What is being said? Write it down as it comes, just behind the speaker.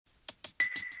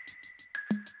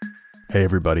Hey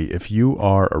everybody, if you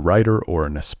are a writer or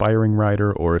an aspiring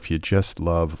writer, or if you just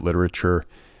love literature,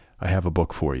 I have a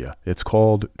book for you. It's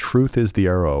called Truth is the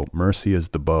Arrow, Mercy is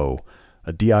the Bow,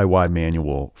 a DIY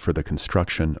manual for the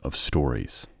construction of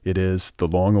stories. It is the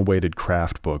long-awaited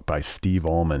craft book by Steve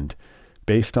Almond,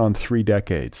 based on 3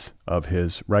 decades of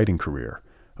his writing career,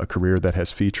 a career that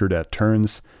has featured at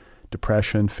turns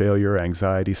depression, failure,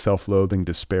 anxiety, self-loathing,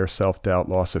 despair, self-doubt,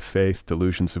 loss of faith,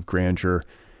 delusions of grandeur,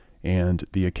 and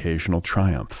the occasional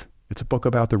triumph. It's a book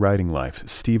about the writing life.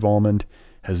 Steve Almond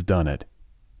has done it.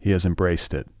 He has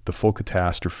embraced it, the full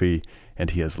catastrophe, and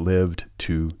he has lived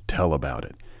to tell about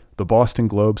it. The Boston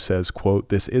Globe says, quote,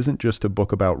 "This isn't just a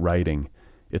book about writing,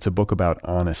 it's a book about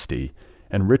honesty."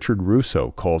 And Richard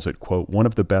Russo calls it, quote, "one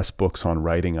of the best books on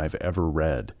writing I've ever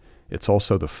read. It's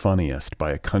also the funniest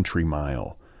by a country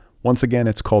mile." Once again,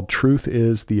 it's called Truth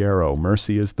is the Arrow,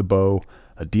 Mercy is the Bow,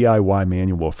 a DIY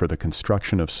manual for the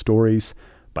construction of stories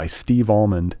by Steve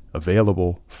Almond,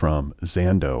 available from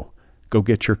Zando. Go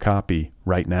get your copy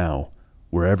right now,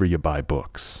 wherever you buy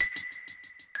books.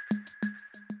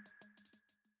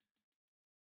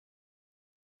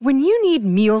 When you need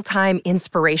mealtime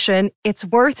inspiration, it's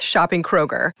worth shopping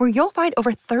Kroger, where you'll find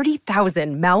over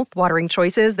 30,000 mouth-watering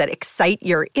choices that excite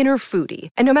your inner foodie.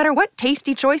 And no matter what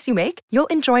tasty choice you make, you'll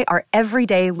enjoy our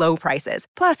everyday low prices,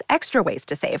 plus extra ways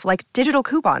to save, like digital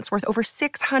coupons worth over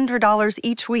 $600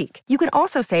 each week. You can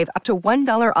also save up to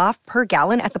 $1 off per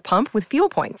gallon at the pump with fuel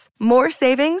points. More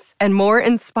savings and more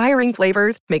inspiring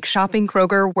flavors make shopping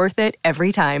Kroger worth it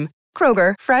every time.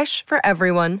 Kroger, fresh for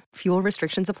everyone. Fuel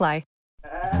restrictions apply.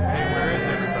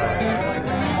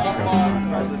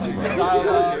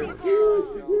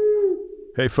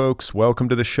 Hey folks, welcome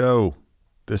to the show.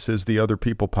 This is the Other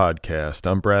People Podcast.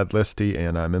 I'm Brad Listy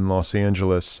and I'm in Los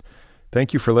Angeles.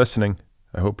 Thank you for listening.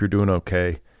 I hope you're doing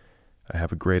okay. I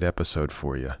have a great episode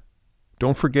for you.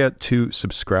 Don't forget to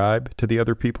subscribe to the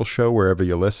Other People Show wherever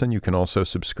you listen. You can also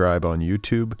subscribe on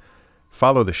YouTube.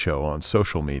 Follow the show on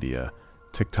social media,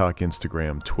 TikTok,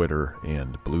 Instagram, Twitter,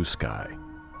 and Blue Sky.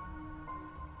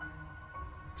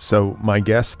 So my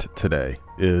guest today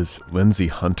is Lindsay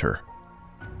Hunter,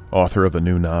 author of a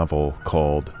new novel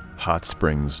called Hot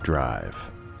Springs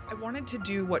Drive. I wanted to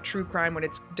do what true crime, when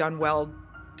it's done well,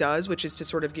 does, which is to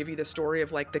sort of give you the story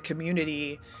of like the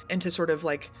community and to sort of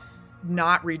like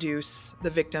not reduce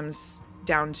the victims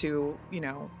down to,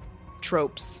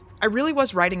 tropes. I really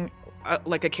was writing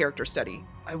like a character study.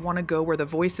 I want to go where the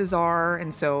voices are,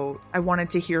 and so I wanted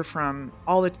to hear from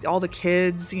all the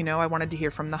kids. I wanted to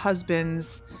hear from the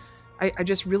husbands. I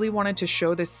just really wanted to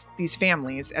show these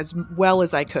families as well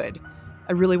as I could.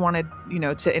 I really wanted,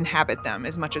 to inhabit them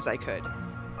as much as I could.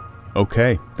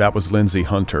 Okay, that was Lindsay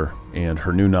Hunter, and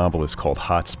her new novel is called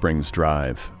Hot Springs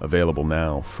Drive, available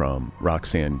now from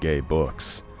Roxane Gay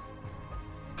Books.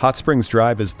 Hot Springs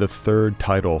Drive is the 3rd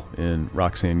title in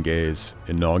Roxane Gay's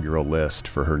inaugural list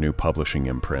for her new publishing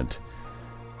imprint.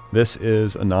 This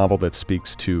is a novel that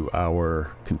speaks to our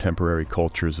contemporary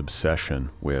culture's obsession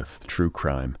with true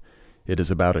crime. It is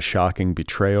about a shocking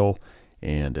betrayal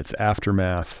and its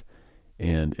aftermath,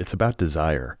 and it's about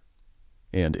desire,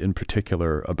 and in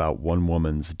particular about one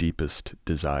woman's deepest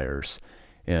desires,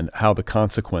 and how the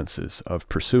consequences of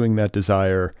pursuing that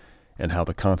desire and how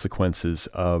the consequences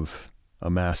of a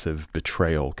massive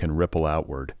betrayal can ripple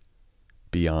outward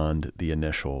beyond the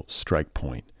initial strike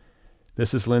point.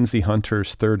 This is Lindsay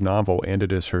Hunter's 3rd novel, and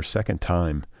it is her 2nd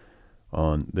time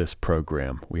on this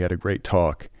program. We had a great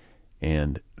talk,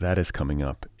 and that is coming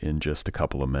up in just a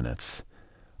couple of minutes.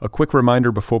 A quick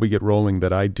reminder before we get rolling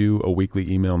that I do a weekly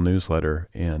email newsletter,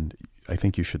 and I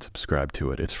think you should subscribe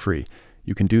to it. It's free.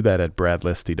 You can do that at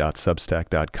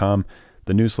bradlisty.substack.com.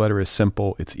 The newsletter is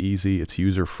simple, it's easy, it's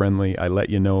user-friendly. I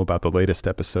let you know about the latest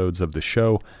episodes of the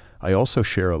show. I also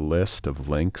share a list of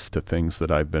links to things that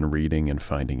I've been reading and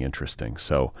finding interesting.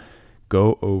 So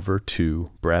go over to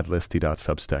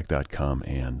bradlisty.substack.com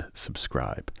and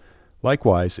subscribe.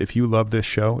 Likewise, if you love this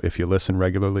show, if you listen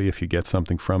regularly, if you get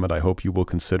something from it, I hope you will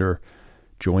consider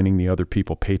joining the Other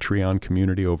People Patreon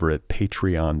community over at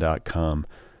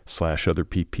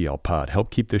patreon.com/otherpplpod. Help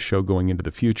keep this show going into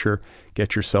the future.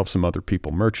 Get yourself some Other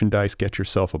People merchandise. Get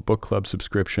yourself a book club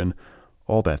subscription.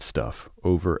 All that stuff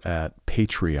over at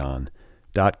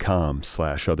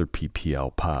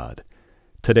patreon.com/otherpplpod.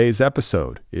 Today's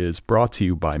episode is brought to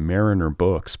you by Mariner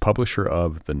Books, publisher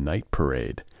of The Night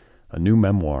Parade, a new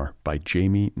memoir by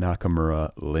Jamie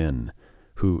Nakamura Lin,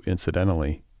 who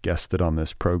incidentally guested on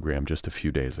this program just a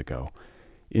few days ago.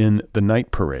 In The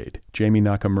Night Parade, Jamie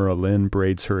Nakamura Lin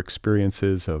braids her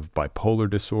experiences of bipolar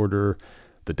disorder,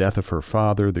 the death of her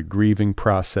father, the grieving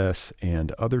process,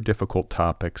 and other difficult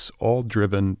topics, all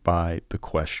driven by the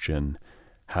question,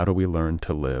 how do we learn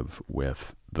to live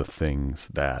with the things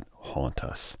that haunt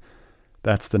us?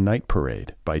 That's The Night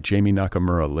Parade by Jamie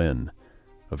Nakamura Lin,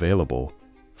 available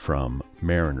from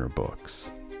Mariner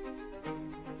Books.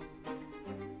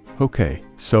 Okay,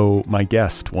 so my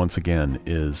guest once again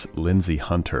is Lindsay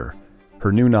Hunter.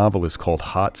 Her new novel is called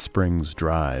Hot Springs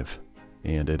Drive,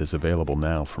 and it is available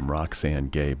now from Roxane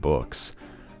Gay Books.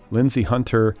 Lindsay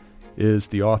Hunter is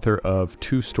the author of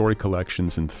 2 story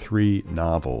collections and 3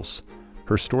 novels.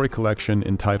 Her story collection,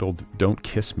 entitled Don't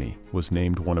Kiss Me, was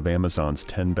named one of Amazon's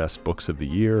 10 best books of the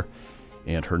year,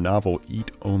 and her novel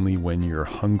Eat Only When You're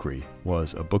Hungry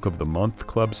was a Book of the Month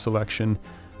Club selection,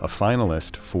 a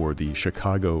finalist for the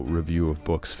Chicago Review of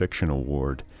Books Fiction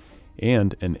Award,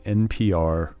 and an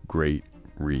NPR Great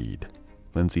Read.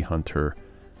 Lindsay Hunter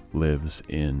lives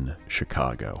in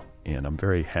Chicago, and I'm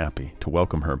very happy to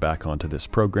welcome her back onto this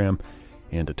program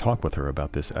and to talk with her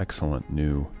about this excellent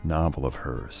new novel of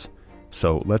hers.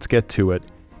 So let's get to it.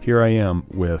 Here I am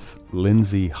with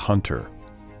Lindsay Hunter,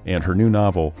 and her new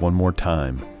novel, one more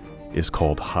time, is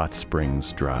called Hot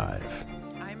Springs Drive.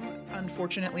 I'm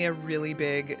unfortunately a really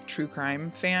big true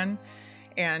crime fan,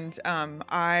 and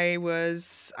I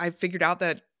figured out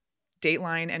that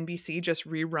Dateline NBC just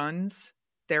reruns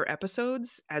their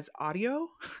episodes as audio.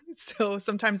 So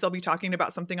sometimes they'll be talking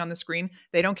about something on the screen.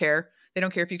 They don't care. They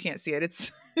don't care if you can't see it.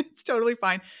 It's totally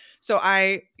fine. So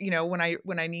when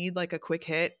I need like a quick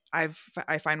hit, I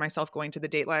find myself going to the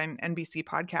Dateline NBC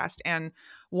podcast, and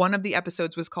one of the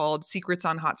episodes was called Secrets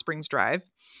on Hot Springs Drive,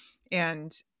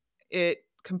 and it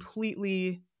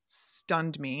completely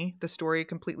stunned me. The story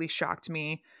completely shocked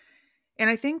me. And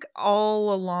I think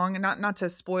all along, and not to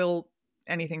spoil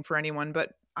anything for anyone,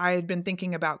 but I had been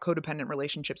thinking about codependent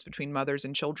relationships between mothers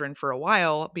and children for a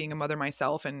while, being a mother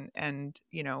myself, and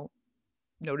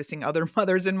noticing other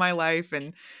mothers in my life.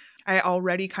 And I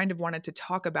already kind of wanted to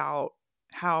talk about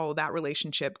how that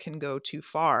relationship can go too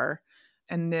far.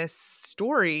 And this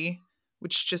story,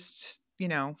 which just,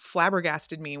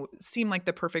 flabbergasted me, seemed like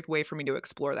the perfect way for me to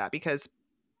explore that, because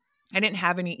I didn't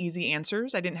have any easy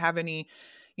answers. I didn't have any,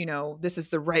 this is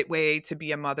the right way to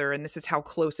be a mother and this is how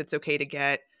close it's okay to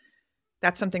get.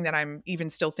 That's something that I'm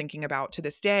even still thinking about to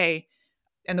this day.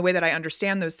 And the way that I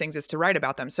understand those things is to write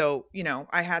about them. So,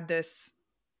 I had this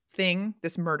thing,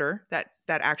 this murder that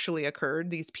actually occurred,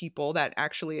 these people that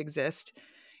actually exist.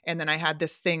 And then I had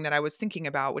this thing that I was thinking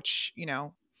about, which,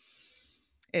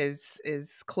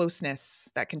 is closeness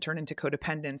that can turn into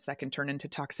codependence, that can turn into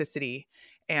toxicity.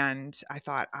 And I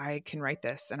thought, I can write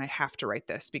this, and I have to write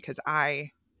this, because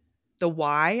the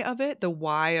why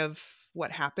of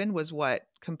what happened was what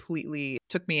completely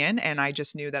took me in. And I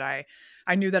just knew that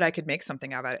I knew that I could make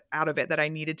something out of it, that I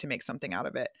needed to make something out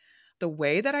of it. The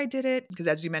way that I did it, because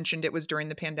as you mentioned, it was during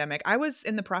the pandemic. I was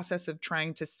in the process of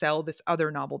trying to sell this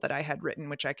other novel that I had written,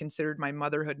 which I considered my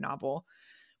motherhood novel,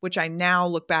 which I now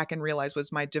look back and realize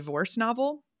was my divorce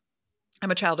novel.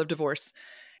 I'm a child of divorce.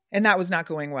 And that was not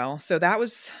going well. So that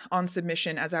was on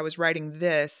submission as I was writing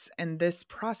this. And this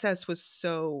process was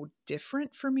so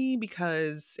different for me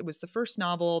because it was the first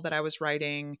novel that I was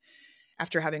writing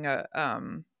after having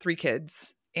 3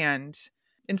 kids. And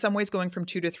in some ways, going from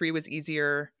 2 to 3 was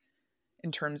easier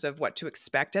in terms of what to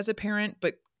expect as a parent.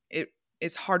 But it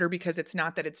is harder because it's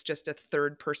not that it's just a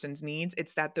third person's needs.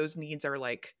 It's that those needs are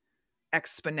like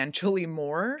exponentially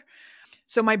more.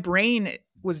 So my brain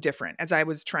was different as I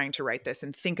was trying to write this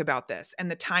and think about this. And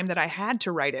the time that I had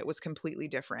to write it was completely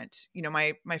different.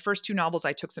 My first 2 novels,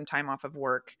 I took some time off of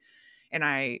work, and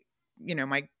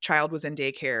my child was in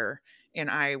daycare, and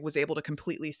I was able to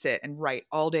completely sit and write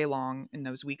all day long in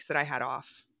those weeks that I had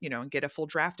off, and get a full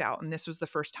draft out. And this was the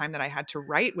first time that I had to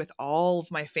write with all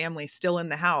of my family still in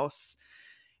the house.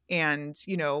 And,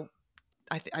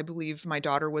 I believe my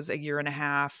daughter was 1.5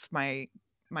 years.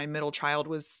 My middle child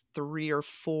was 3 or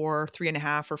 4,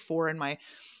 3.5 or 4. And my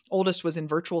oldest was in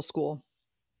virtual school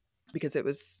because it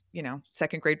was,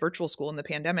 second grade virtual school in the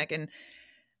pandemic. And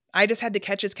I just had to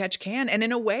catch as catch can. And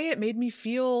in a way, it made me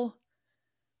feel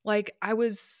like I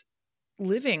was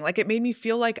living, like it made me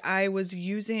feel like I was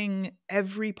using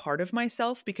every part of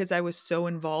myself because I was so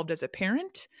involved as a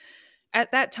parent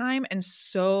at that time and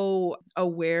so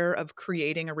aware of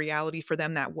creating a reality for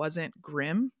them that wasn't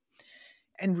grim,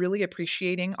 and really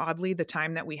appreciating, oddly, the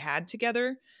time that we had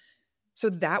together. So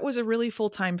that was a really full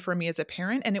time for me as a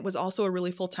parent. And it was also a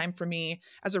really full time for me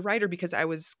as a writer because I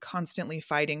was constantly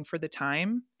fighting for the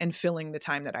time and filling the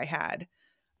time that I had.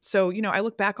 So, I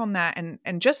look back on that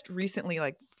and just recently,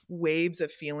 like waves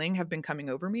of feeling have been coming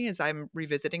over me as I'm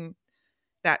revisiting,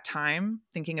 that time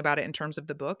thinking about it in terms of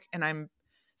the book. And I'm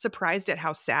surprised at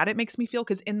how sad it makes me feel,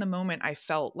 because in the moment I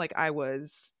felt like I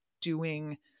was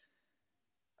doing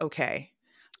okay.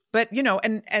 But,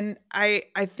 and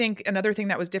I think another thing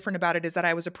that was different about it is that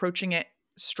I was approaching it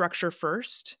structure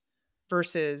first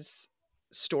versus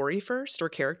story first, or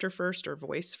character first, or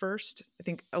voice first. I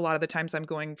think a lot of the times I'm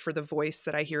going for the voice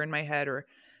that I hear in my head, or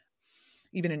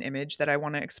even an image that I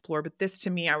want to explore. But this, to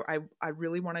me, I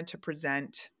really wanted to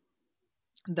present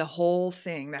the whole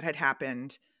thing that had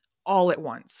happened all at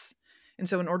once. And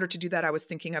so in order to do that, I was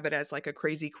thinking of it as like a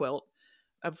crazy quilt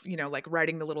of, like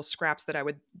writing the little scraps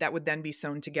that would then be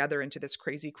sewn together into this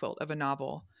crazy quilt of a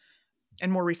novel.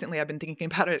 And more recently, I've been thinking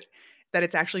about it, that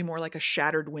it's actually more like a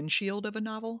shattered windshield of a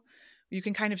novel. You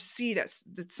can kind of see that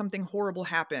something horrible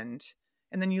happened.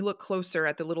 And then you look closer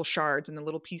at the little shards and the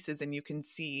little pieces, and you can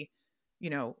see,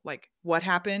 like what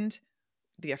happened,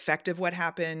 the effect of what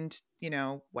happened,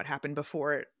 what happened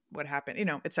before it, what happened,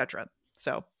 etc.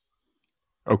 So.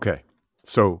 Okay.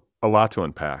 So a lot to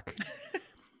unpack.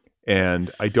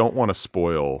 And I don't want to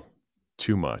spoil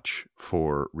too much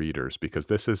for readers, because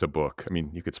this is a book. I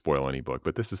mean, you could spoil any book,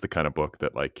 but this is the kind of book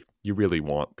that like you really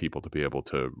want people to be able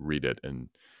to read it and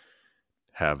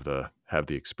have the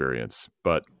experience.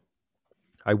 But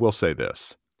I will say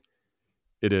this.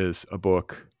 It is a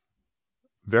book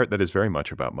that is very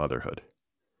much about motherhood.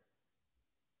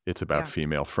 It's about Yeah.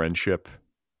 female friendship.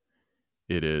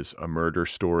 It is a murder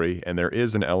story, and there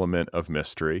is an element of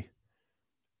mystery,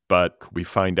 but we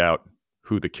find out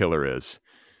who the killer is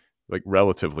like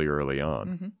relatively early on.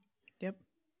 Mm-hmm. Yep.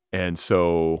 And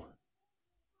so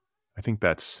I think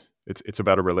it's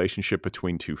about a relationship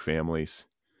between two families,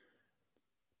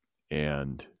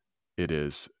 and it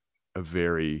is a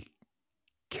very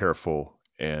careful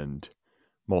and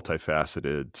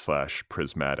multifaceted /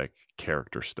 prismatic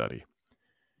character study.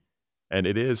 And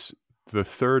it is the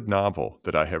third novel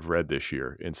that I have read this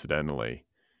year, incidentally,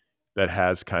 that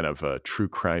has kind of a true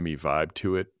crimey vibe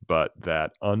to it, but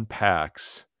that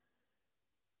unpacks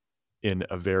in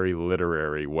a very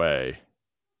literary way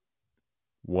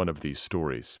one of these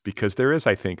stories. Because there is,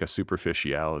 I think, a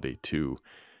superficiality to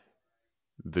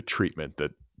the treatment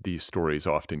that these stories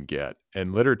often get.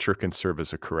 And literature can serve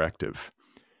as a corrective,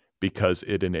 because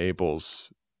it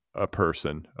enables a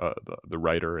person, the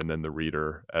writer and then the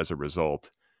reader as a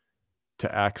result,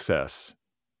 to access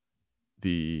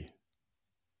the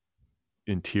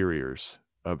interiors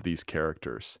of these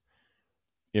characters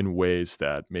in ways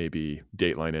that maybe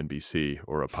Dateline NBC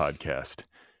or a podcast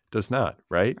does not,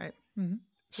 right? Right. Mm-hmm.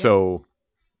 So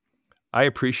I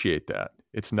appreciate that.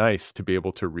 It's nice to be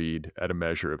able to read at a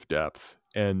measure of depth.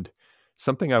 And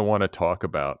something I want to talk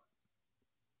about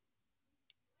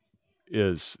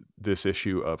is this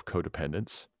issue of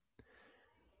codependence.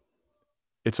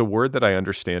 It's a word that I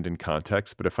understand in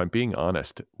context, but if I'm being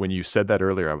honest, when you said that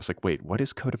earlier, I was like, wait, what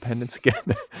is codependence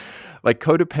again? Like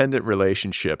codependent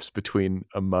relationships between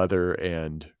a mother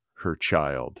and her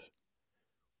child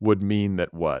would mean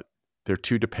that what? They're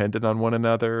too dependent on one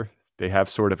another. They have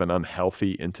sort of an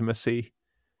unhealthy intimacy.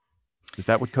 Is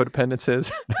that what codependence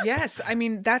is? Yes. I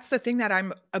mean, that's the thing that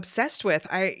I'm obsessed with.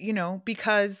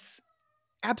 Because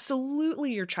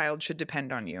absolutely your child should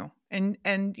depend on you.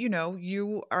 And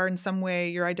you are in some way,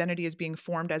 your identity is being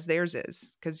formed as theirs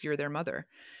is, because you're their mother.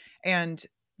 And,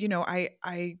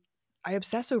 I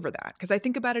obsess over that, because I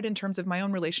think about it in terms of my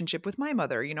own relationship with my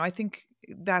mother. I think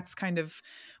that's kind of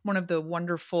one of the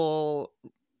wonderful,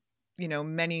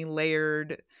 many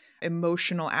layered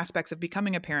emotional aspects of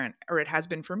becoming a parent, or it has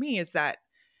been for me, is that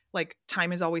like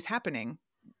time is always happening.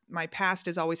 My past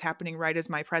is always happening right as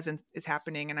my present is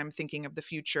happening. And I'm thinking of the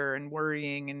future and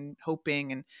worrying and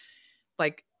hoping. And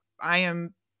like, I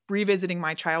am revisiting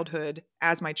my childhood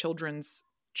as my children's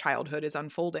childhood is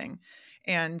unfolding,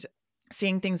 and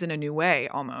seeing things in a new way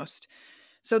almost.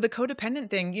 So the codependent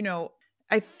thing,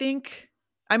 I think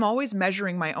I'm always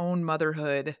measuring my own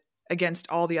motherhood against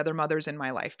all the other mothers in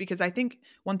my life, because I think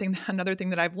another thing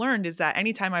that I've learned is that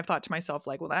anytime I've thought to myself,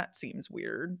 like, well, that seems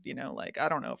weird, like, I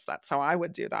don't know if that's how I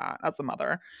would do that as a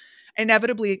mother.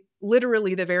 Inevitably,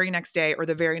 literally the very next day or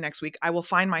the very next week, I will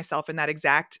find myself in that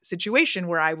exact situation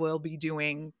where I will be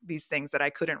doing these things that I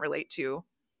couldn't relate to,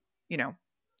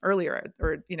 earlier,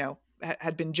 or,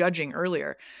 had been judging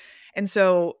earlier. And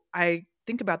so I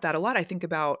think about that a lot. I think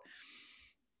about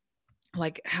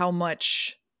like how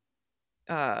much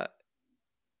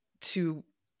to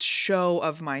show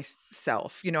of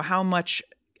myself, how much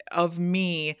of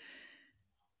me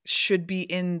should be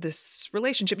in this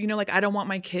relationship. Like, I don't want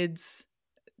my kids,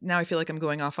 now I feel like I'm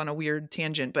going off on a weird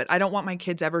tangent, but I don't want my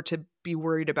kids ever to be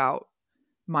worried about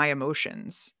my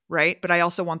emotions, right? But I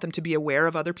also want them to be aware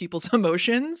of other people's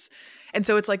emotions. And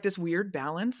so it's like this weird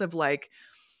balance of like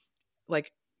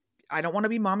I don't want to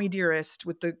be mommy dearest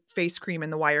with the face cream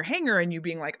and the wire hanger and you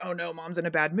being like, oh no, mom's in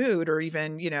a bad mood, or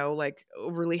even, like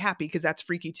overly happy, because that's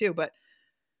freaky too. But,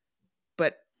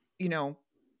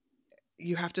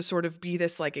 you have to sort of be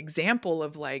this like example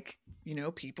of like,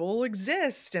 people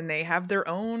exist and they have their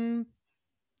own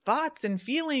thoughts and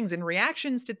feelings and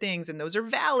reactions to things, and those are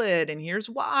valid, and here's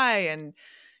why. And,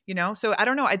 so I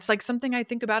don't know. It's like something I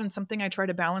think about and something I try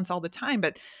to balance all the time.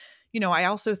 But, I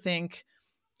also think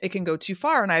it can go too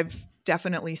far. And I've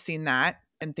definitely seen that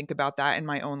and think about that in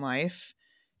my own life.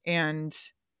 And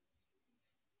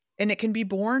it can be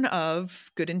born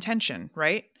of good intention,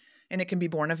 right? And it can be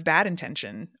born of bad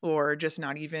intention, or just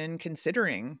not even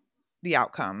considering the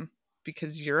outcome,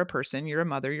 because you're a person, you're a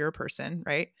mother, you're a person,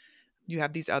 right? You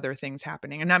have these other things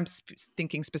happening. And I'm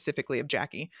thinking specifically of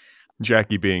Jackie.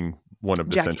 Jackie being one of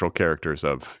the Jackie. central characters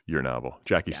of your novel,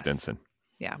 Jackie Yes. Stinson.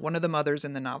 Yeah, one of the mothers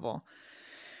in the novel.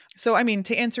 So, I mean,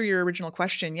 to answer your original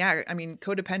question, yeah, I mean,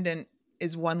 codependent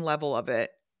is one level of it.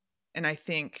 And I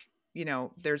think,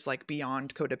 there's like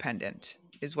beyond codependent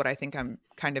is what I think I'm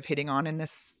kind of hitting on in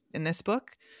this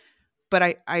book. But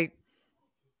I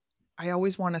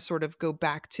always want to sort of go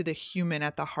back to the human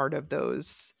at the heart of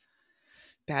those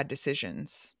bad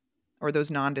decisions or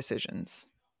those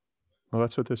non-decisions. Well,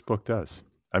 that's what this book does.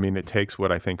 I mean, it takes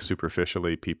what I think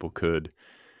superficially people could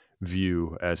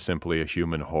view as simply a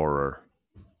human horror,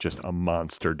 just a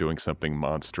monster doing something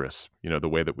monstrous, the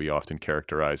way that we often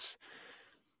characterize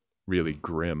really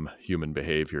grim human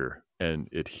behavior, and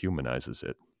it humanizes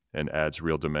it and adds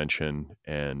real dimension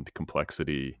and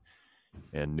complexity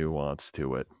and nuance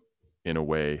to it in a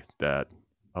way that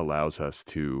allows us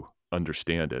to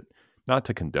understand it, not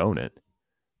to condone it,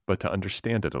 but to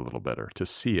understand it a little better, to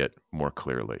see it more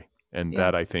clearly. And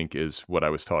that, I think, is what I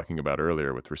was talking about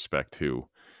earlier with respect to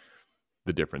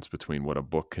the difference between what a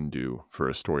book can do for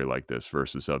a story like this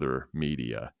versus other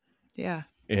media. Yeah.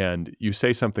 And you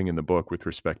say something in the book with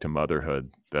respect to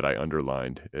motherhood that I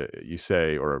underlined. You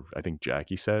say, or I think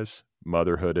Jackie says,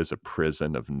 motherhood is a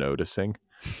prison of noticing.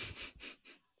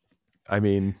 I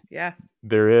mean, yeah,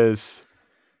 there is,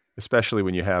 especially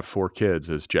when you have 4 kids,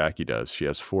 as Jackie does. She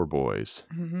has 4 boys.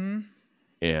 Mm-hmm.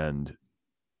 And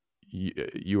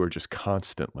you are just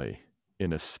constantly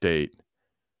in a state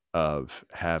of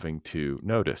having to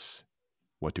notice,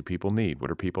 what do people need?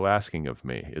 What are people asking of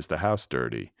me? Is the house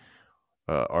dirty?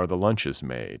 Are the lunches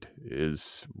made?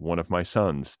 Is one of my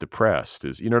sons depressed?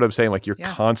 You know what I'm saying? Like you're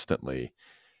constantly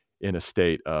in a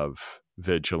state of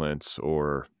vigilance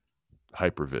or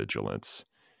hypervigilance.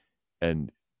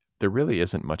 And there really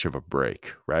isn't much of a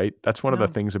break, right? That's one of the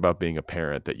things about being a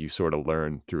parent that you sort of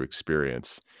learn through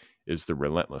experience, is the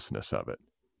relentlessness of it.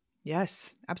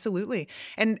 Yes, absolutely.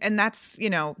 And that's,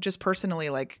 just personally,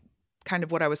 like kind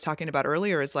of what I was talking about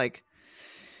earlier is like,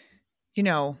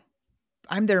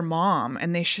 I'm their mom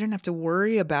and they shouldn't have to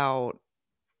worry about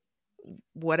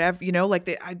whatever, like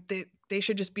they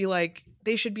should just be like,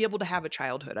 they should be able to have a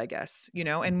childhood, I guess,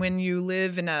 and when you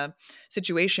live in a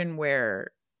situation where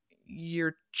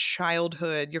your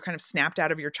childhood, you're kind of snapped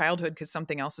out of your childhood because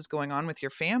something else is going on with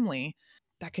your family,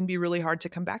 that can be really hard to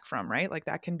come back from, right? Like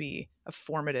that can be a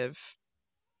formative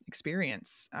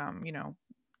experience.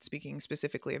 Speaking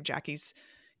specifically of Jackie's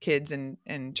kids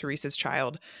and Teresa's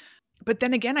child. But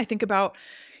then again, I think about,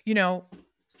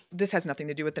 this has nothing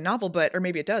to do with the novel, or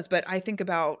maybe it does, but I think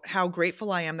about how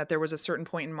grateful I am that there was a certain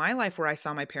point in my life where I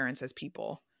saw my parents as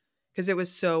people, because it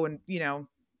was so,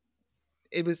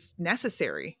 it was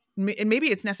necessary. And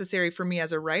maybe it's necessary for me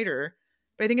as a writer,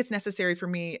 but I think it's necessary for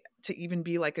me to even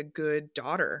be like a good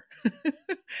daughter,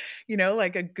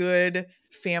 like a good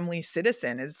family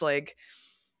citizen is like,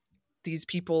 these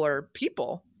people are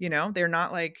people, they're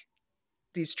not like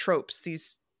these tropes,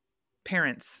 these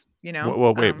parents,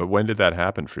 Well, wait, but when did that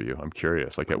happen for you? I'm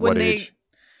curious. Like at what age?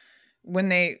 When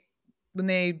they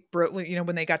broke,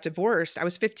 when they got divorced, I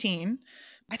was 15.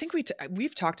 I think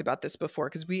we've talked about this before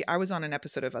because I was on an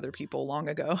episode of Other People long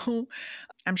ago.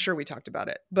 I'm sure we talked about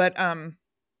it, but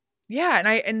yeah,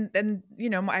 and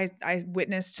I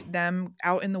witnessed them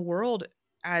out in the world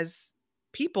as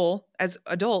people, as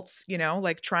adults,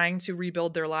 like trying to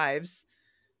rebuild their lives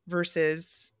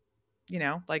versus,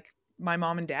 like my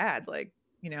mom and dad, like,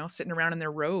 sitting around in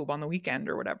their robe on the weekend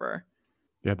or whatever.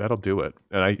 Yeah, that'll do it.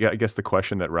 And I guess the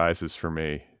question that rises for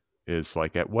me is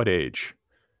like, at what age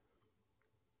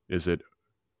is it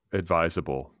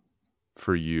advisable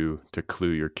for you to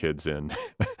clue your kids in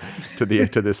to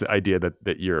this idea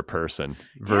that you're a person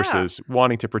versus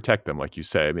wanting to protect them, like you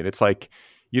say? I mean, it's like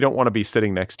you don't want to be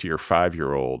sitting next to your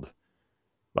 5-year-old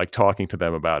like talking to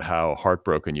them about how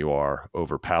heartbroken you are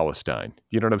over Palestine.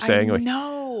 You know what I'm I saying?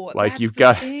 know. Like That's you've the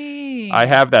got, I thing.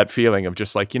 have that feeling of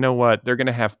just like, you know what? They're going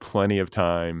to have plenty of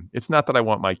time. It's not that I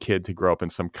want my kid to grow up in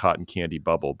some cotton candy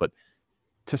bubble, but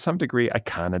to some degree, I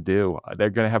kind of do. They're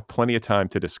going to have plenty of time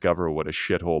to discover what a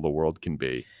shithole the world can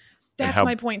be and That's how,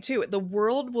 my point too. The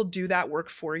world will do that work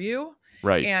for you.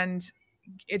 right. And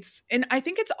and I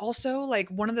think it's also like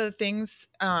one of the things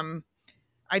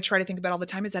I try to think about all the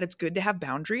time is that it's good to have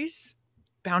boundaries.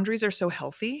 Boundaries are so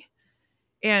healthy.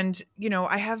 And,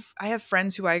 I have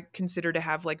friends who I consider to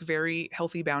have like very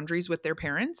healthy boundaries with their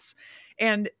parents.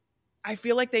 And I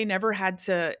feel like they never had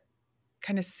to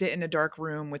kind of sit in a dark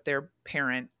room with their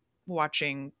parent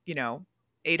watching,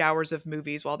 8 hours of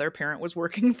movies while their parent was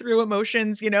working through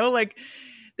emotions, like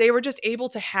they were just able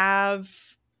to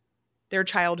have their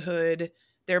childhood,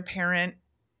 their parent,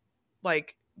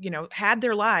 like, had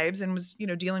their lives and was,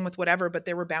 dealing with whatever, but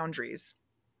there were boundaries.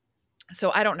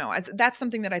 So I don't know. That's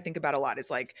something that I think about a lot is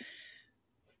like,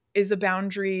 is a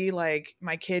boundary like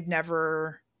my kid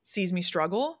never sees me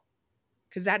struggle?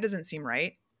 Because that doesn't seem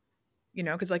right.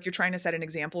 Because like you're trying to set an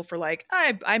example for like,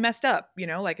 I messed up,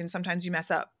 like, and sometimes you mess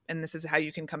up and this is how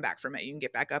you can come back from it. You can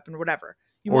get back up and whatever.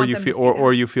 You Or want you them to feel, see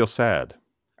or that. you feel sad.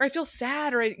 Or I feel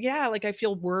sad or yeah, like I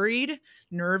feel worried,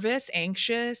 nervous,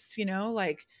 anxious,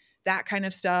 like that kind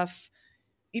of stuff.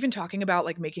 Even talking about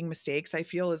like making mistakes, I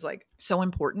feel is like so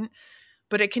important,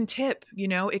 but it can tip,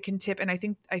 it can tip. And I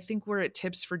think where it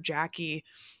tips for Jackie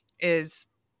is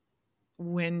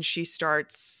when she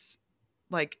starts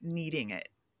like needing it,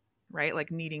 right?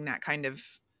 Like needing that kind of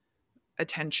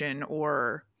attention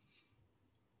or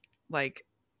like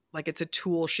it's a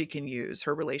tool she can use,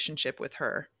 her relationship with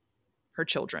her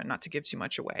children, not to give too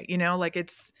much away. Like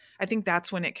I think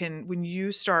that's when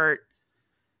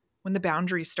when the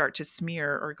boundaries start to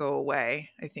smear or go away.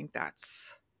 I think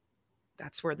that's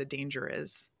where the danger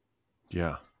is.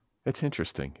 Yeah. It's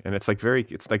interesting. And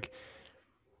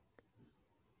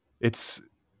it's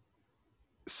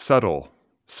subtle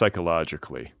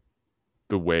psychologically,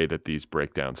 the way that these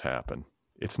breakdowns happen.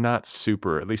 It's not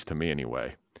super, at least to me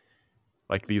anyway,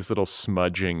 like these little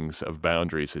smudgings of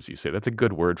boundaries, as you say. That's a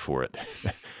good word for it.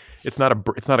 It's not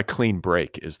a clean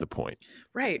break is the point.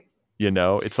 Right.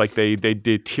 It's like they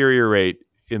deteriorate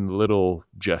in little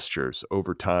gestures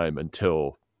over time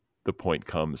until the point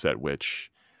comes at which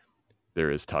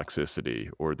there is toxicity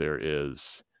or there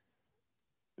is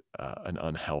an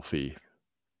unhealthy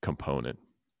component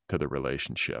to the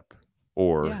relationship,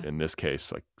 or Yeah. in this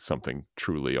case, like something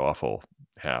truly awful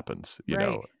happens,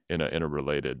 Right. in a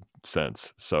related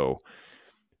sense. So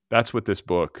that's what this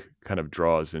book kind of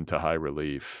draws into high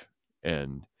relief,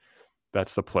 and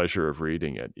that's the pleasure of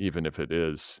reading it, even if it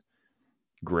is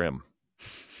grim.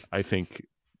 I think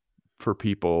for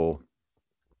people,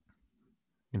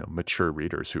 mature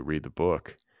readers who read the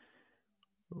book,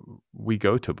 we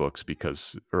go to books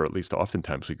because, or at least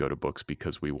oftentimes we go to books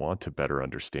because we want to better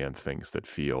understand things that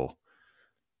feel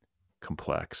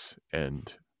complex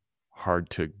and hard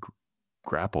to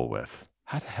grapple with.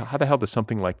 How the hell does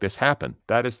something like this happen?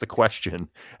 That is the question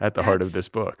at the heart of That's this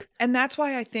book. and that's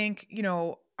why I think,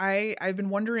 I've been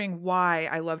wondering why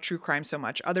I love true crime so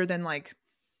much, other than like,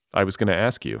 I was going to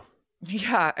ask you.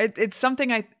 yeah, it's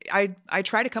something I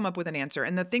try to come up with an answer.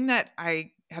 And the thing that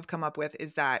I have come up with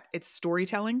is that it's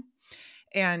storytelling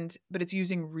but it's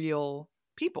using real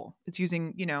people. It's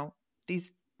using,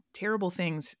 these terrible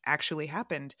things actually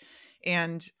happened.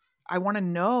 And I want to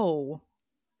know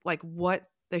like what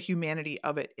the humanity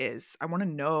of it is. I want to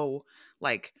know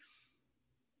like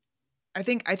I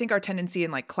think our tendency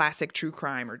in like classic true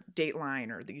crime or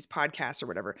Dateline or these podcasts or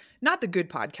whatever, not the good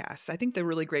podcasts. I think the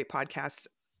really great podcasts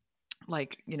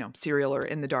like, Serial or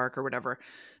In the Dark or whatever,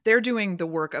 they're doing the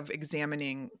work of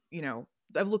examining,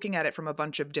 of looking at it from a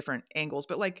bunch of different angles.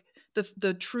 But like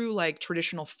the true like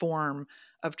traditional form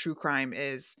of true crime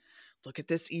is look at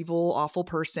this evil, awful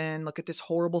person, look at this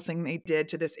horrible thing they did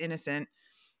to this innocent.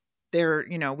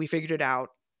 We figured it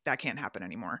out. That can't happen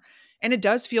anymore. And it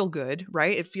does feel good,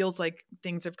 right? It feels like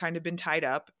things have kind of been tied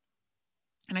up.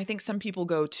 And I think some people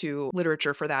go to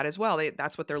literature for that as well.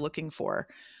 That's what they're looking for.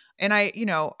 And I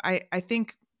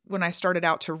think when I started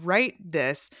out to write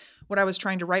this, what I was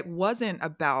trying to write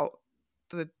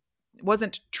the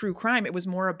wasn't true crime. It was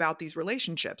more about these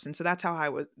relationships. And so that's how I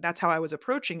was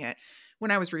approaching it.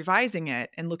 When I was revising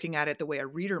it and looking at it the way a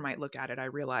reader might look at it, I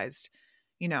realized,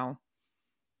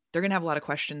 they're going to have a lot of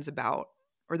questions about,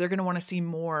 or they're going to want to see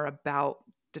more about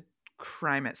the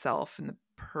crime itself and the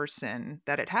person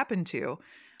that it happened to.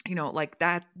 Like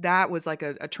that was like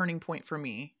a turning point for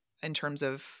me in terms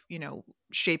of,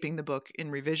 shaping the book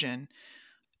in revision.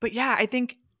 But yeah,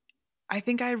 I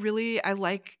think I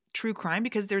like true crime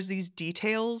because there's these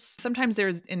details. Sometimes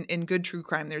there's in good true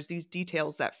crime, there's these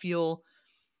details that feel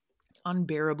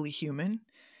unbearably human.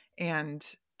 And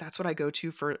that's what I go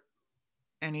to for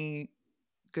any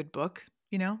good book.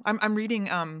 I'm reading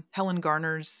Helen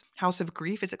Garner's House of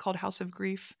Grief. Is it called House of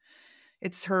Grief?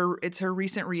 It's her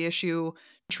recent reissue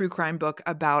true crime book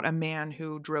about a man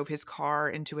who drove his car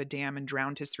into a dam and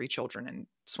drowned his 3 children and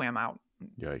swam out.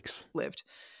 Yikes. Lived.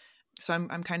 So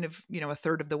I'm kind of, a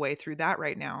third of the way through that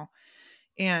right now.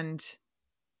 And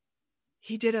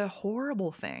he did a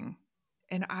horrible thing.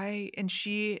 And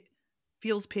she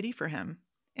feels pity for him.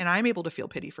 And I'm able to feel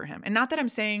pity for him. And not that I'm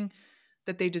saying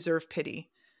that they deserve pity.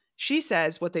 She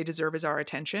says what they deserve is our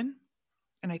attention.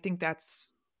 And I think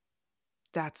that's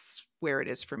where it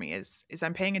is for me is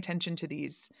I'm paying attention to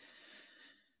these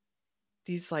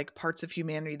like parts of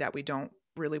humanity that we don't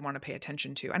really want to pay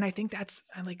attention to. And I think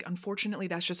unfortunately,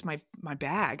 that's just my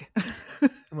bag.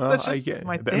 Well, that's I just get.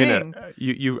 my I mean,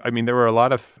 thing. there were a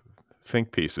lot of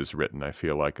think pieces written, I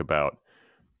feel like, about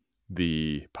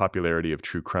the popularity of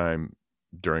true crime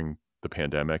during the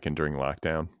pandemic and during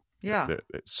lockdown. Yeah.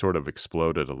 It sort of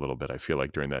exploded a little bit, I feel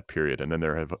like, during that period. And then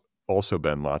there have also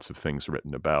been lots of things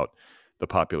written about the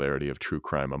popularity of true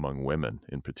crime among women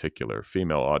in particular.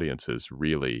 Female audiences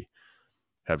really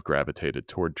have gravitated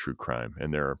toward true crime,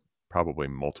 and there are probably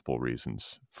multiple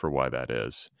reasons for why that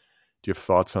is. Do you have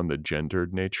thoughts on the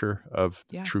gendered nature of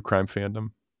the Yeah. true crime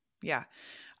fandom? Yeah.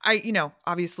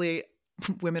 Obviously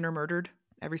women are murdered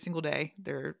every single day.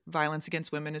 Their violence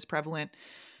against women is prevalent.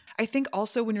 I think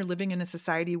also when you're living in a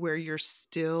society where you're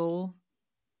still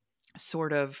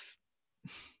sort of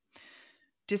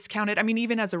discounted. I mean,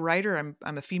 even as a writer,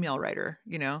 I'm a female writer,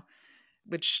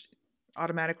 which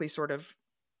automatically sort of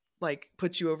like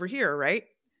puts you over here, right?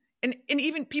 And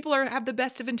even people have the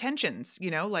best of intentions,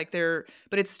 but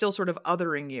it's still sort of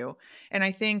othering you. And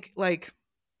I think like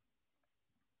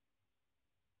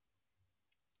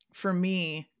for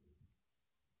me,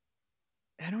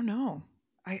 I don't know.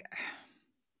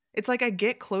 It's like I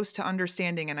get close to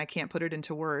understanding and I can't put it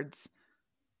into words.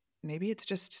 Maybe it's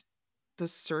just the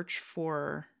search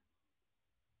for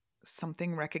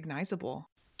something recognizable.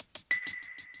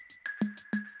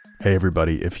 Hey,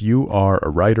 everybody. If you are a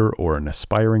writer or an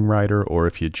aspiring writer, or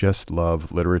if you just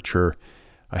love literature,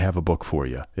 I have a book for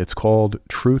you. It's called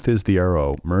Truth is the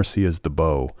Arrow, Mercy is the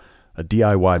Bow, a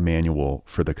DIY manual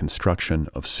for the construction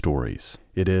of stories.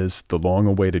 It is the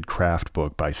long-awaited craft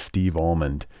book by Steve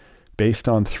Almond, based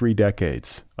on 3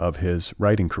 decades of his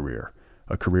writing career,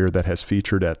 a career that has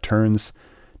featured at turns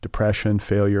depression,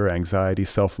 failure, anxiety,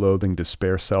 self-loathing,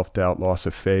 despair, self-doubt, loss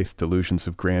of faith, delusions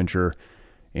of grandeur,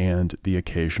 and the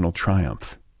occasional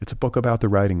triumph. It's a book about the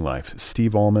writing life.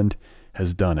 Steve Almond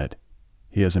has done it.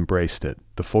 He has embraced it,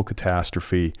 the full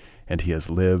catastrophe, and he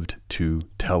has lived to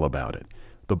tell about it.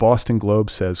 The Boston Globe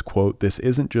says, quote, "This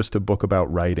isn't just a book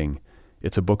about writing,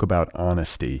 it's a book about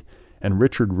honesty." And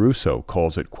Richard Russo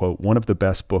calls it, quote, "one of the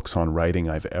best books on writing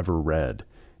I've ever read.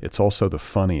 It's also the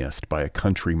funniest by a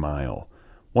country mile."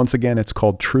 Once again, it's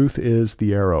called Truth is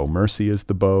the Arrow, Mercy is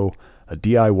the Bow, a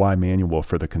DIY manual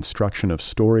for the construction of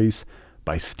stories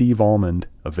by Steve Almond,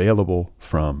 available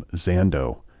from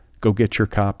Zando. Go get your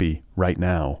copy right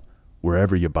now,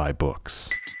 wherever you buy books.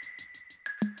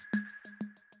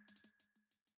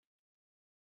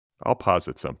 I'll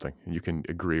posit something, and you can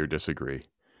agree or disagree.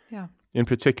 Yeah. In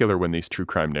particular, when these true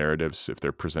crime narratives, if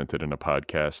they're presented in a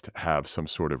podcast, have some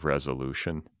sort of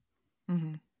resolution,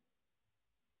 Mm-hmm.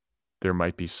 there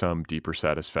might be some deeper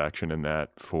satisfaction in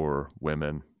that for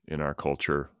women in our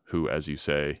culture who, as you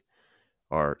say,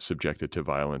 are subjected to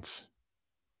violence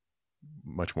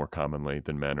much more commonly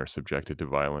than men are subjected to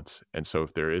violence. And so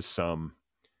if there is some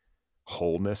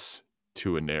wholeness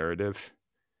to a narrative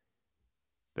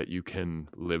that you can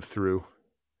live through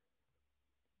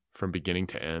from beginning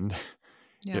to end,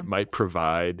 Yeah. it might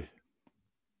provide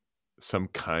some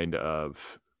kind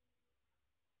of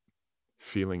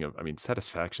feeling of,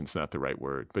 satisfaction's not the right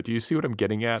word, but do you see what I'm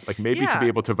getting at? Like maybe to be Yeah.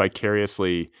 able to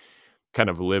vicariously kind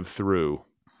of live through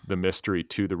the mystery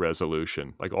to the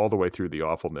resolution, like all the way through the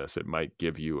awfulness, it might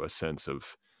give you a sense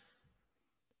of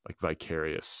like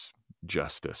vicarious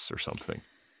justice or something.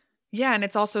 Yeah. And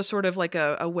it's also sort of like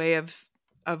a way of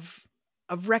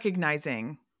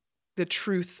recognizing the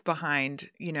truth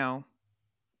behind,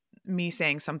 me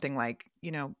saying something like,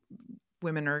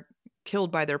 women are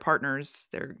killed by their partners.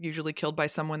 They're usually killed by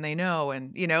someone they know.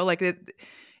 And, like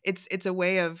it's a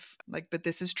way of like, but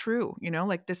this is true,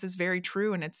 like this is very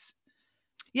true. And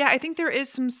I think there is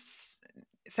some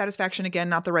satisfaction, again,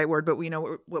 not the right word, but we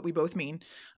know what we both mean,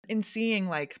 in seeing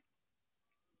like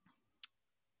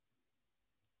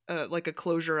like a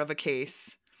closure of a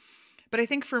case. But I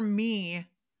think for me,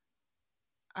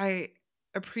 I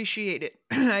appreciate it.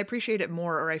 I appreciate it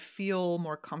more, or I feel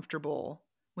more comfortable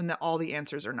when all the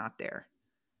answers are not there,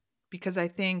 because I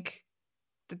think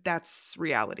that's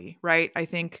reality, right? I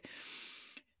think,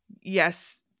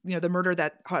 yes, the murder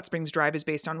that Hot Springs Drive is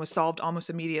based on was solved almost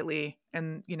immediately,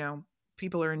 and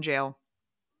people are in jail,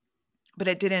 but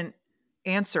it didn't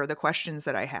answer the questions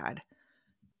that I had.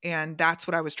 And that's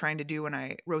what I was trying to do when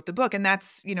I wrote the book. And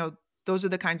that's, those are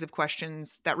the kinds of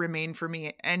questions that remain for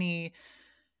me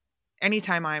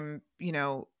anytime I'm,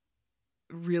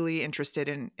 really interested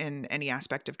in any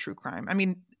aspect of true crime. I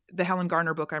mean, the Helen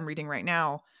Garner book I'm reading right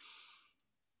now,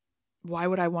 why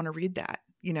would I want to read that,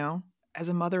 as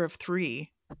a mother of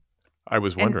 3? I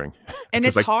was wondering. And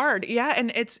it's hard. Yeah.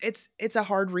 And it's a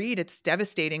hard read. It's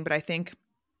devastating, but I think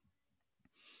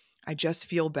I just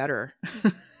feel better.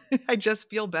 I just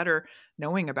feel better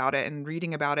knowing about it and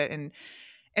reading about it.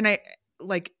 And I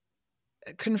like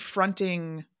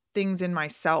confronting things in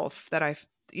myself that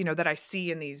that I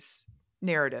see in these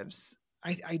narratives.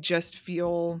 I just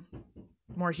feel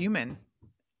more human.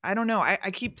 I don't know.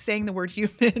 I keep saying the word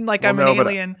human like I'm an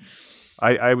alien.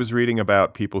 I was reading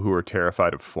about people who are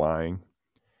terrified of flying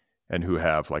and who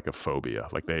have like a phobia.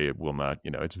 Like they will not,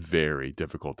 it's very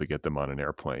difficult to get them on an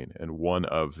airplane. And one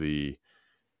of the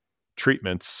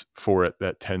treatments for it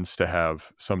that tends to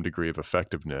have some degree of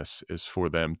effectiveness is for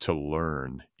them to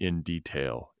learn in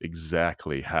detail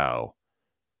exactly how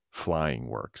flying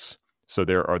works. So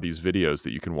there are these videos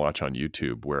that you can watch on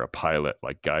YouTube where a pilot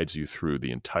like guides you through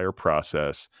the entire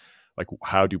process. Like,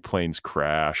 how do planes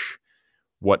crash?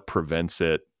 What prevents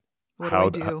it? What do I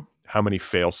do? How many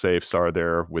fail safes are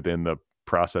there within the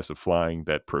process of flying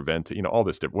that prevent, all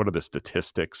this? What are the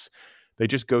statistics? They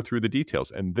just go through the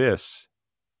details. And this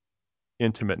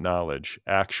intimate knowledge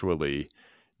actually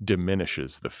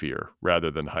diminishes the fear rather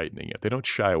than heightening it. They don't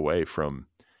shy away from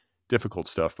difficult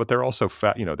stuff, but they're also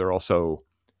they're also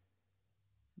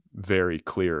very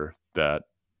clear that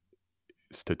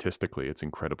statistically it's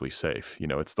incredibly safe.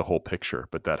 It's the whole picture,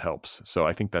 but that helps. So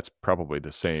I think that's probably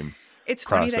the same. It's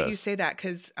funny that you say that,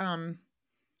 because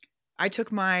I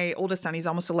took my oldest son, he's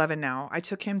almost 11 now. I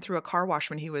took him through a car wash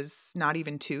when he was not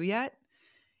even 2 yet.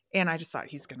 And I just thought,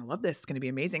 he's going to love this. It's going to be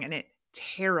amazing. And it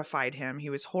terrified him. He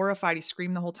was horrified. He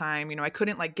screamed the whole time. I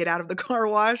couldn't get out of the car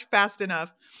wash fast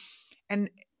enough. And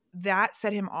that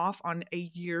set him off on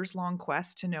a years-long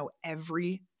quest to know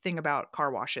everything about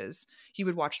car washes. He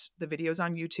would watch the videos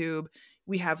on YouTube.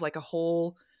 We have a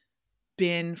whole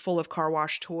bin full of car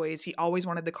wash toys. He always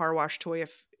wanted the car wash toy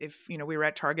if we were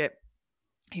at Target.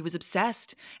 He was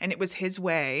obsessed. And it was his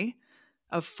way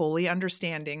of fully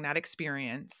understanding that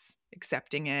experience,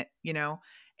 accepting it,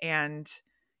 and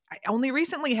only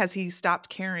recently has he stopped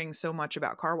caring so much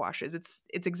about car washes.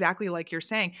 It's exactly like you're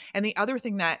saying. And the other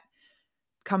thing that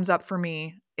comes up for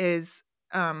me is,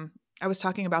 I was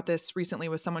talking about this recently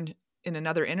with someone in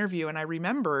another interview, and I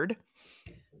remembered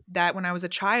that when I was a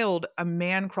child, a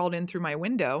man crawled in through my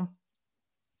window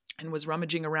and was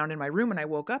rummaging around in my room, and I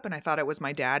woke up and I thought it was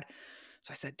my dad.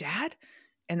 So I said, "Dad?"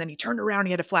 And then he turned around,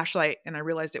 he had a flashlight, and I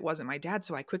realized it wasn't my dad.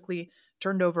 So I quickly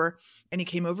turned over, and he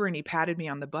came over and he patted me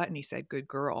on the butt and he said, "Good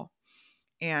girl."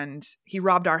 And he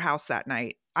robbed our house that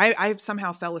night. I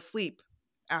somehow fell asleep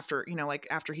after,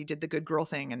 after he did the good girl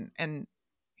thing, and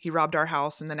he robbed our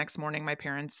house. And the next morning, my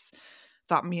parents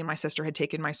thought me and my sister had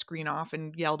taken my screen off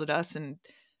and yelled at us. And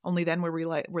only then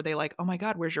were they like, "Oh my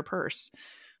God, where's your purse?"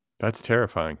 That's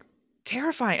terrifying.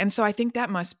 Terrifying. And so I think that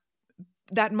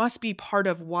must be part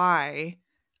of why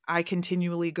I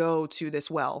continually go to this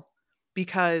well,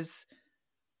 because,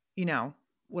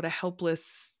 what a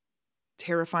helpless,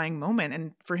 terrifying moment.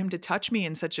 And for him to touch me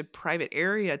in such a private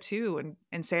area too,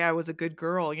 and say I was a good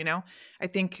girl, I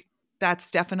think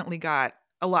that's definitely got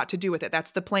a lot to do with it.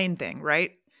 That's the plane thing,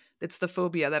 right? It's the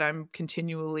phobia that I'm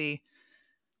continually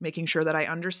making sure that I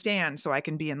understand so I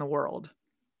can be in the world.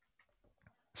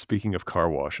 Speaking of car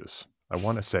washes, I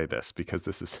want to say this because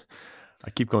I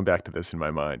keep going back to this in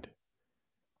my mind.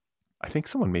 I think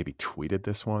someone maybe tweeted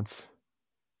this once,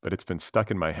 but it's been stuck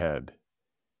in my head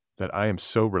that I am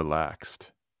so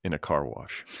relaxed in a car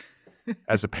wash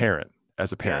as a parent.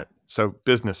 Yeah. So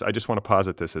business, I just want to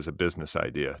posit this as a business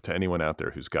idea to anyone out there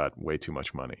who's got way too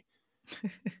much money.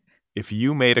 If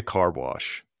you made a car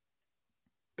wash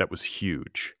that was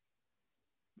huge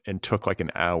and took an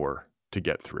hour to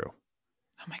get through.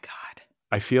 Oh my God.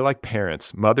 I feel like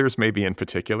parents, mothers maybe in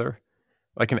particular,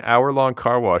 an hour-long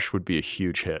car wash would be a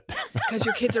huge hit. Because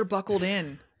your kids are buckled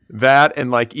in. That,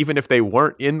 and even if they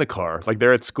weren't in the car,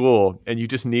 they're at school and you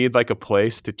just need a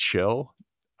place to chill,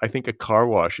 I think a car